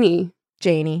 Janie,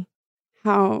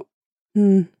 how?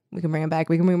 we can bring it back.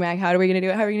 How are we going to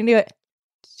do it?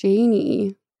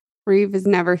 Janie, Reeve is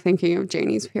never thinking of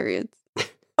Janie's periods.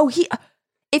 Oh,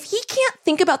 if he can't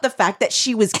think about the fact that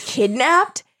she was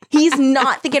kidnapped, he's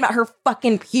not thinking about her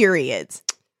fucking periods.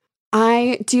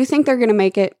 Do you think they're gonna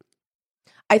make it?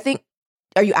 I think,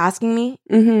 are you asking me?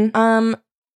 Mm-hmm.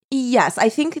 Yes, I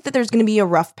think that there's going to be a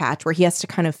rough patch where he has to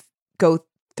kind of go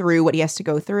through what he has to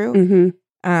go through,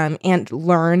 Mm-hmm. and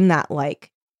learn that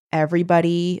like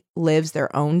everybody lives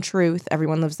their own truth.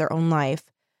 Everyone lives their own life.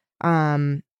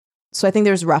 So I think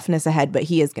there's roughness ahead, but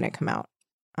he is going to come out,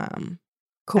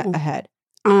 Cool. ahead.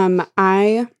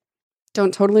 I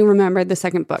don't totally remember the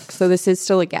second book, so this is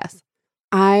still a guess.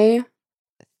 I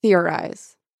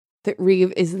theorize that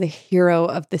Reeve is the hero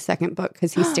of the second book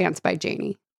because he stands by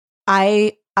Janie.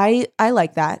 I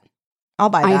like that. I'll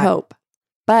buy that. I hope.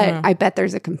 But Mm. I bet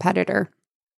there's a competitor.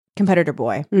 Competitor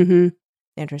boy. Mm-hmm.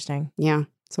 Interesting. Yeah.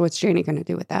 So what's Janie going to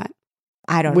do with that?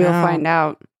 I don't know. We'll find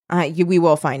out. We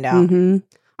will find out. Mm-hmm.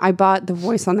 I bought the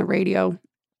voice on the radio.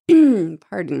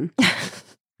 Pardon.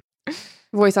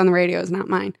 Voice on the radio is not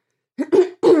mine.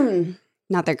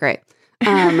 Not that great.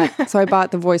 So I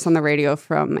bought The Voice on the Radio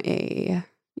from a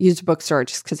used bookstore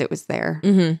just because it was there.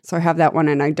 Mm-hmm. So I have that one,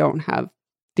 and I don't have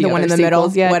The one other in the middle.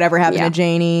 sequels yet. Whatever happened Yeah. to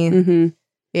Janie. Mm-hmm.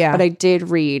 Yeah. But I did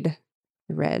read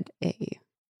a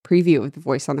preview of The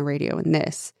Voice on the Radio in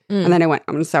this. Mm. And then I went,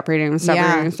 I'm going to stop reading. I'm going to stop Yeah.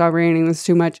 reading. I'm going to stop reading. This is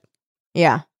too much.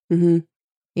 Yeah. Mm-hmm.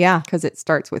 Yeah. Because it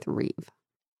starts with Reeve.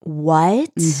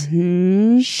 What?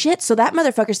 Mm-hmm. Shit. So that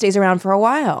motherfucker stays around for a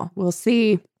while. We'll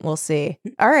see. We'll see.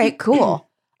 All right, cool.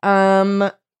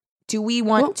 Do we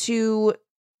want to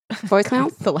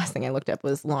Voicemails? The last thing I looked up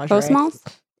was lingerie. Voicemails?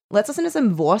 Let's listen to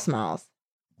some voicemails.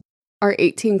 Our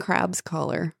 18 Crabs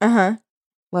caller Uh-huh.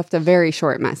 left a very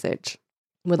short message.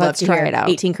 Would Let's love to try hear it out.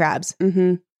 18 crabs.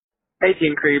 Mm-hmm. Hey,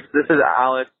 Teen Creeps. This is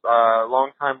Alex,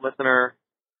 long-time listener.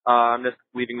 I'm just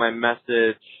leaving my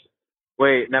message.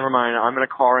 Wait, never mind. I'm in a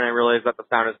car and I realize that the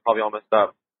sound is probably all messed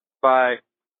up. Bye.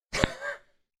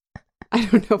 I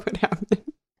don't know what happened.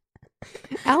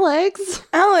 Alex.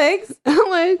 Alex.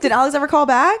 Did Alex ever call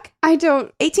back? I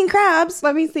don't. 18 crabs.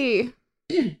 Let me see.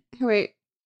 Wait.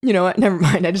 You know what? Never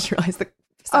mind. I just realized the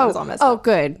sound was all messed up.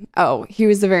 Good. Oh, he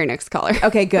was the very next caller.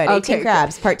 Okay, good. 18 Okay,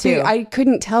 crabs, part 2. See, I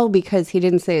couldn't tell because he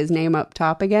didn't say his name up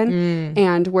top again.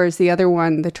 And whereas the other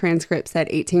one, the transcript said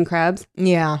 18 crabs.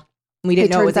 Yeah. We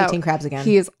didn't It know it was turns 18 out crabs again.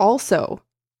 He is also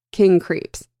King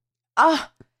Creeps.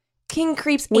 King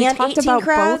Creeps We and talked 18 about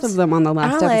crabs? both of them on the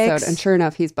last Alex. episode, and sure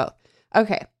enough, he's both.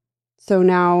 Okay. So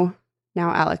now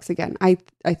Alex again. I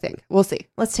think. We'll see.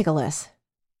 Let's take a list.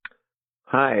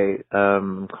 Hi,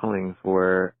 I'm calling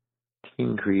for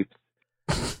Teen Creeps.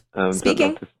 Speaking. Don't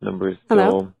know if this number is Hello?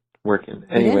 still working.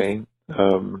 Anyway,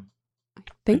 I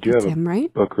think do it's have a him,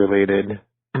 right? book-related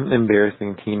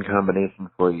embarrassing teen combination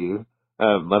for you.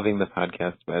 Loving the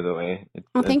podcast, by the way. It's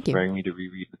Oh, thank you. inspiring me to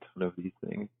reread a ton of these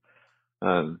things.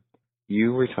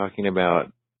 You were talking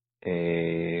about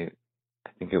I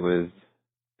think it was,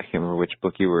 I can't remember which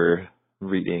book you were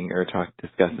reading or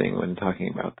discussing when talking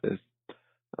about this.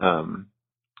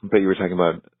 But you were talking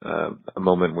about a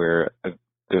moment where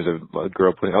there's a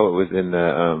girl putting. Oh, it was in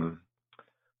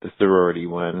the sorority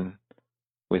one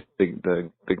with the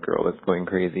girl that's going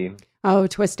crazy. Oh,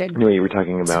 Twisted. Anyway, you were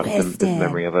talking about the Twisted.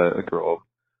 memory of a girl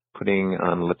putting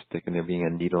on lipstick and there being a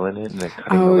needle in it and then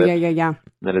cutting Oh, the yeah, lips. yeah.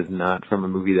 That is not from a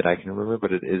movie that I can remember,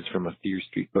 but it is from a Fear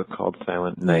Street book called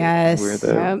Silent Night, Yes. where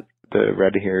Yep. the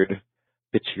red-haired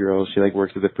bitch girl, she like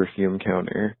works at the perfume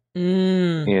counter,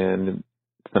 and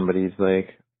somebody's like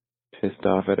pissed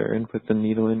off at her and puts a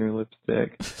needle in her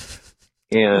lipstick.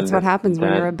 And That's what happens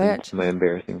when you're a that bitch. is my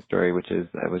embarrassing story, which is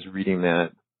I was reading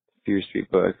that Fear Street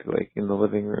book like in the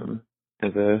living room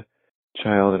as a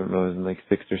child. I don't know, I was in like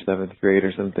 6th or 7th grade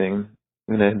or something.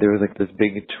 And then there was like this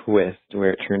big twist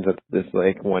where it turns out that this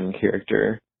like one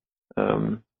character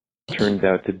turns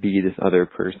out to be this other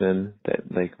person that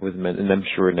like was meant, and I'm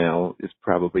sure now is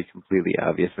probably completely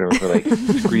obvious. I remember like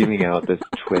screaming out this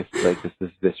twist, like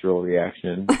this visceral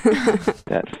reaction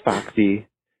that Foxy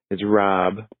is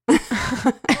Rob.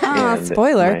 And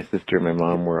spoiler. my sister and my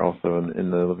mom were also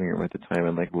in the living room at the time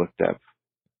and like looked up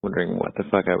wondering what the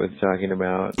fuck I was talking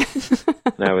about.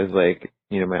 And I was like,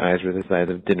 my eyes were the size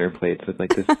of dinner plates with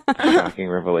like this shocking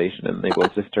revelation, and they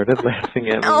both just started laughing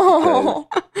at me because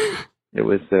it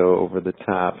was so over the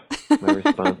top, my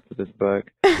response to this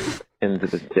book. And to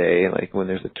this day, like when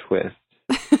there's a twist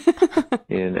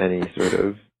in any sort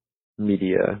of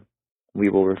media, we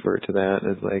will refer to that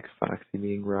as like Foxy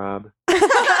being Rob.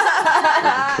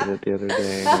 I said it the other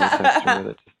day, and I texted her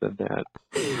that just said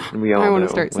that. And we all I want wanna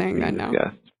to start saying that now.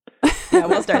 Yeah,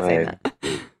 we'll start saying that.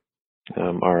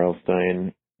 R.L.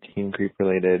 Stein, Teen Creep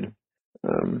related,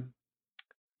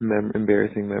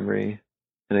 embarrassing memory.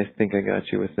 And I think I got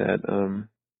you with that,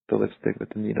 the lipstick with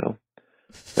the needle.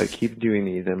 But keep doing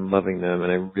these. I'm loving them.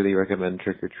 And I really recommend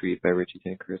Trick or Treat by Richie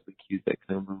Tankersley Cusick.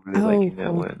 I remember really liking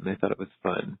that one. And I thought it was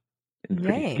fun and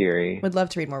pretty Yay. scary. Would love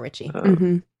to read more Richie.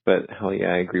 But hell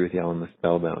yeah, I agree with you on the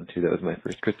Spellbound too. That was my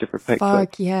first Christopher Pike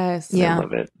Fuck book. yes. Yeah. I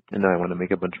love it. And now I want to make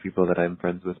a bunch of people that I'm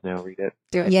friends with now read it.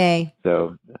 Do it. Yay.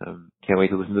 So can't wait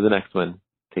to listen to the next one.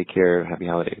 Take care. Happy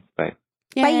holidays. Bye.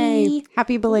 Yay. Bye.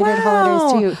 Happy belated Wow.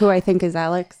 holidays to you, who I think is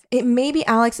Alex. It may be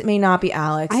Alex. It may not be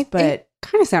Alex, but it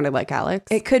kind of sounded like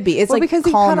Alex. it could be. It's well, like because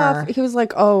calmer. he cut off. He was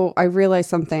like, "Oh, I realized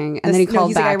something," and then he called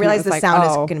he's back. like, I and it realized was the like, sound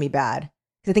is oh. going to be bad.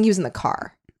 Because I think he was in the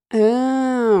car.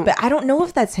 Oh, But I don't know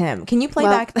if that's him. Can you play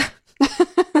Well- back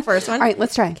the first one? All right,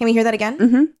 let's try. Can we hear that again?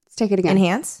 Mm-hmm. Let's take it again.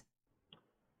 Enhance?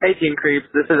 Hey, Teen Creeps.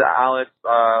 This is Alex,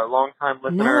 long-time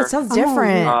listener. No, it sounds Oh,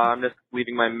 different. I'm just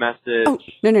leaving my message. Oh,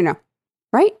 no.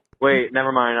 Right? Wait,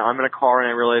 never mind. I'm in a car and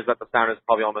I realize that the sound is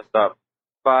probably all messed up.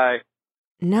 Bye.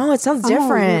 No, it sounds Oh,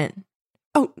 different.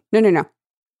 Oh, no.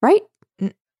 Right?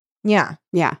 Yeah.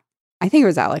 Yeah. I think it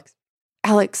was Alex.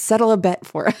 Alex, settle a bet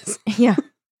for us. Yeah.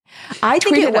 I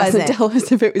think Tweet it us and wasn't. tell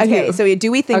us if it was Okay, you. so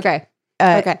do we think Okay.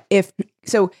 if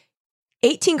so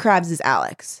 18 Crabs is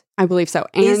Alex. I believe so.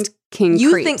 And Is- King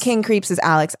You Creeps. think King Creeps is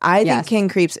Alex. I Yes. think King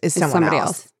Creeps is is somebody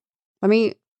else.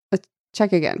 Let's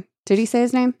check again. Did he say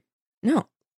his name? No.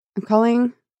 I'm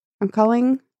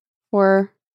calling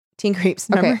for Teen Creeps.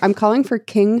 Okay, Remember? I'm calling for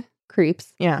King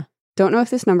Creeps. Yeah. Don't know if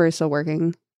this number is still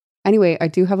working. Anyway, I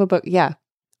do have a book. Yeah.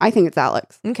 I think it's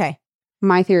Alex. Okay.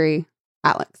 My theory,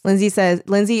 Alex. Lindsay says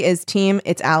Lindsay is team.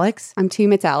 It's Alex. I'm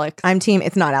team it's Alex. I'm team.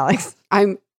 It's not Alex. Oh my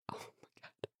God.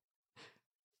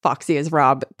 Foxy is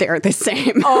Rob. They're the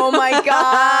same. Oh my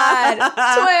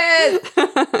God.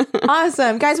 Twist.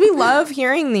 Awesome. Guys, we love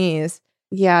hearing these.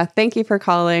 Yeah, thank you for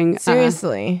calling.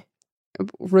 Seriously.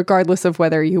 Regardless of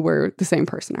whether you were the same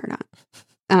person or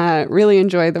not. Really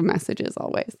enjoy the messages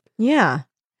always. Yeah.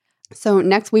 So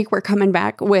next week we're coming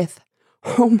back with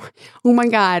oh my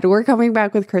God, we're coming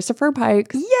back with Christopher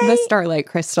Pike's Yay! The Starlight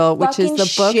Crystal, which Fucking is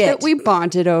the book shit. that we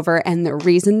bonded over and the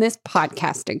reason this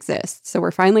podcast exists. So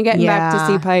we're finally getting back to Yeah.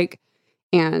 see Pike,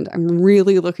 and I'm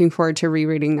really looking forward to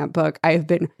rereading that book. I have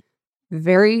been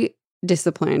very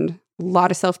disciplined, a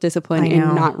lot of self-discipline I in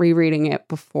know. not rereading it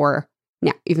before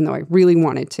now, even though I really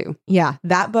wanted to. Yeah.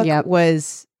 That book Yep.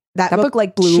 was that That book book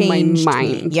like blew my changed me.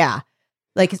 mind. Yeah.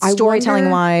 Like I storytelling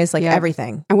wonder- wise, like Yeah.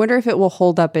 everything. I wonder if it will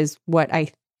hold up as what I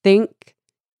think.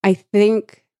 I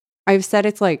think I've said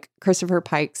it's like Christopher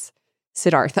Pike's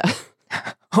Siddhartha.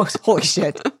 Oh, holy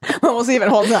shit. We'll see if it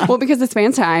holds up. Well, because it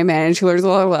spans time and she learns a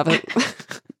lot of it.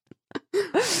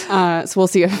 So we'll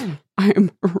see if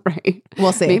I'm right.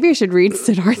 We'll see. Maybe I should read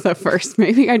Siddhartha first.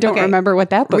 Maybe I don't Okay. remember what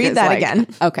that book is Read that like. again.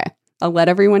 Okay. I'll let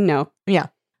everyone know. Yeah.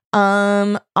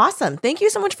 Awesome. Thank you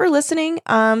so much for listening.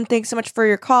 Thanks so much for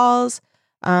your calls.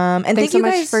 And Thanks thank so you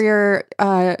much guys for your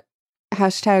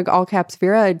hashtag all caps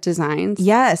Vera designs.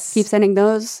 Yes. Keep sending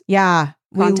those. Yeah.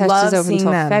 We Contest love is open seeing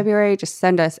until them. February. Just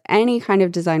send us any kind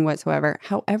of design whatsoever,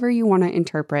 however you want to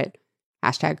interpret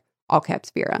hashtag all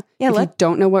caps Vera. Yeah, if you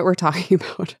don't know what we're talking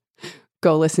about,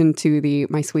 go listen to the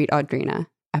My Sweet Audrina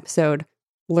episode,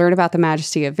 learn about the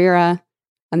majesty of Vera,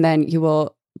 and then you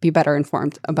will be better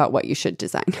informed about what you should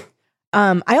design.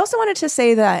 I also wanted to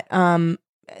say that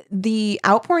the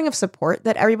outpouring of support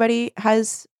that everybody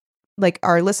has, like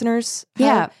our listeners,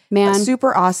 have, man,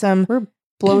 super awesome. we're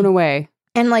blown away.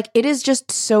 And like, it is just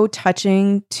so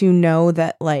touching to know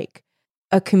that like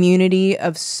a community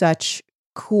of such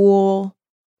cool,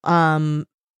 awesome,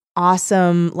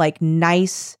 like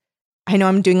nice, I know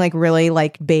I'm doing like really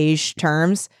like beige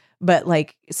terms, but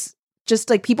like just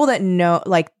like people that know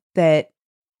like that.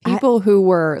 People who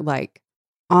were like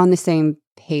on the same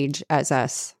page as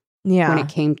us Yeah. when it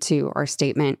came to our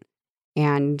statement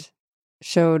and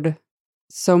showed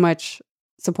so much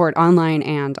support online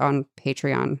and on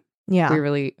Patreon. Yeah. We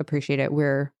really appreciate it.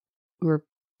 We're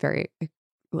very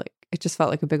like, it just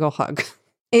felt like a big ol' hug.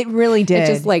 It really did. It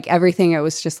just like everything, it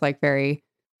was just like very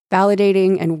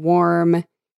validating and warm.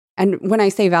 And when I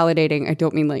say validating, I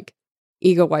don't mean like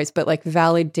ego wise, but like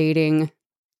validating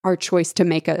our choice to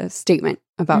make a statement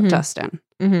about Mhm. Dustin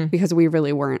Mhm. because we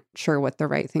really weren't sure what the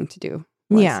right thing to do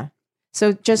was. Yeah.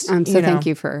 So just, So you know, thank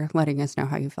you for letting us know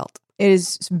how you felt. It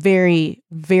is very,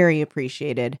 very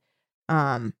appreciated.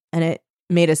 And it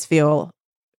made us feel,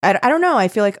 I don't know. I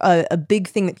feel like a big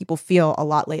thing that people feel a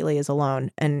lot lately is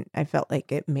alone. And I felt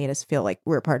like it made us feel like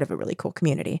we're part of a really cool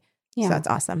community. Yeah. So that's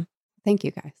awesome. Thank you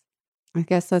guys. I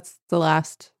guess that's the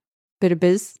last bit of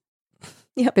biz.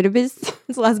 Yep. Bit of biz.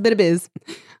 It's the last bit of biz.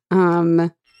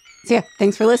 So yeah,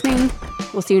 thanks for listening.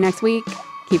 We'll see you next week.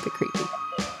 Keep it creepy.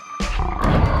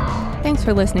 Thanks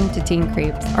for listening to Teen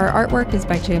Creeps. Our artwork is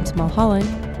by James Mulholland.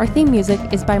 Our theme music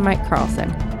is by Mike Carlson.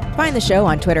 Find the show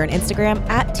on Twitter and Instagram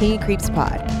at Teen Creeps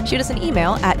Pod. Shoot us an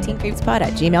email at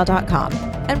teencreepspod@gmail.com.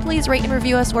 And please rate and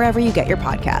review us wherever you get your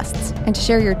podcasts. And to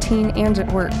share your teen and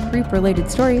at work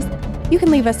creep-related stories, you can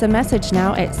leave us a message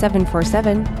now at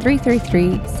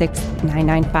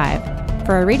 747-333-6995.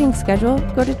 For our reading schedule,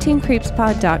 go to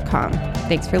teencreepspod.com.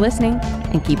 Thanks for listening,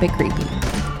 and keep it creepy.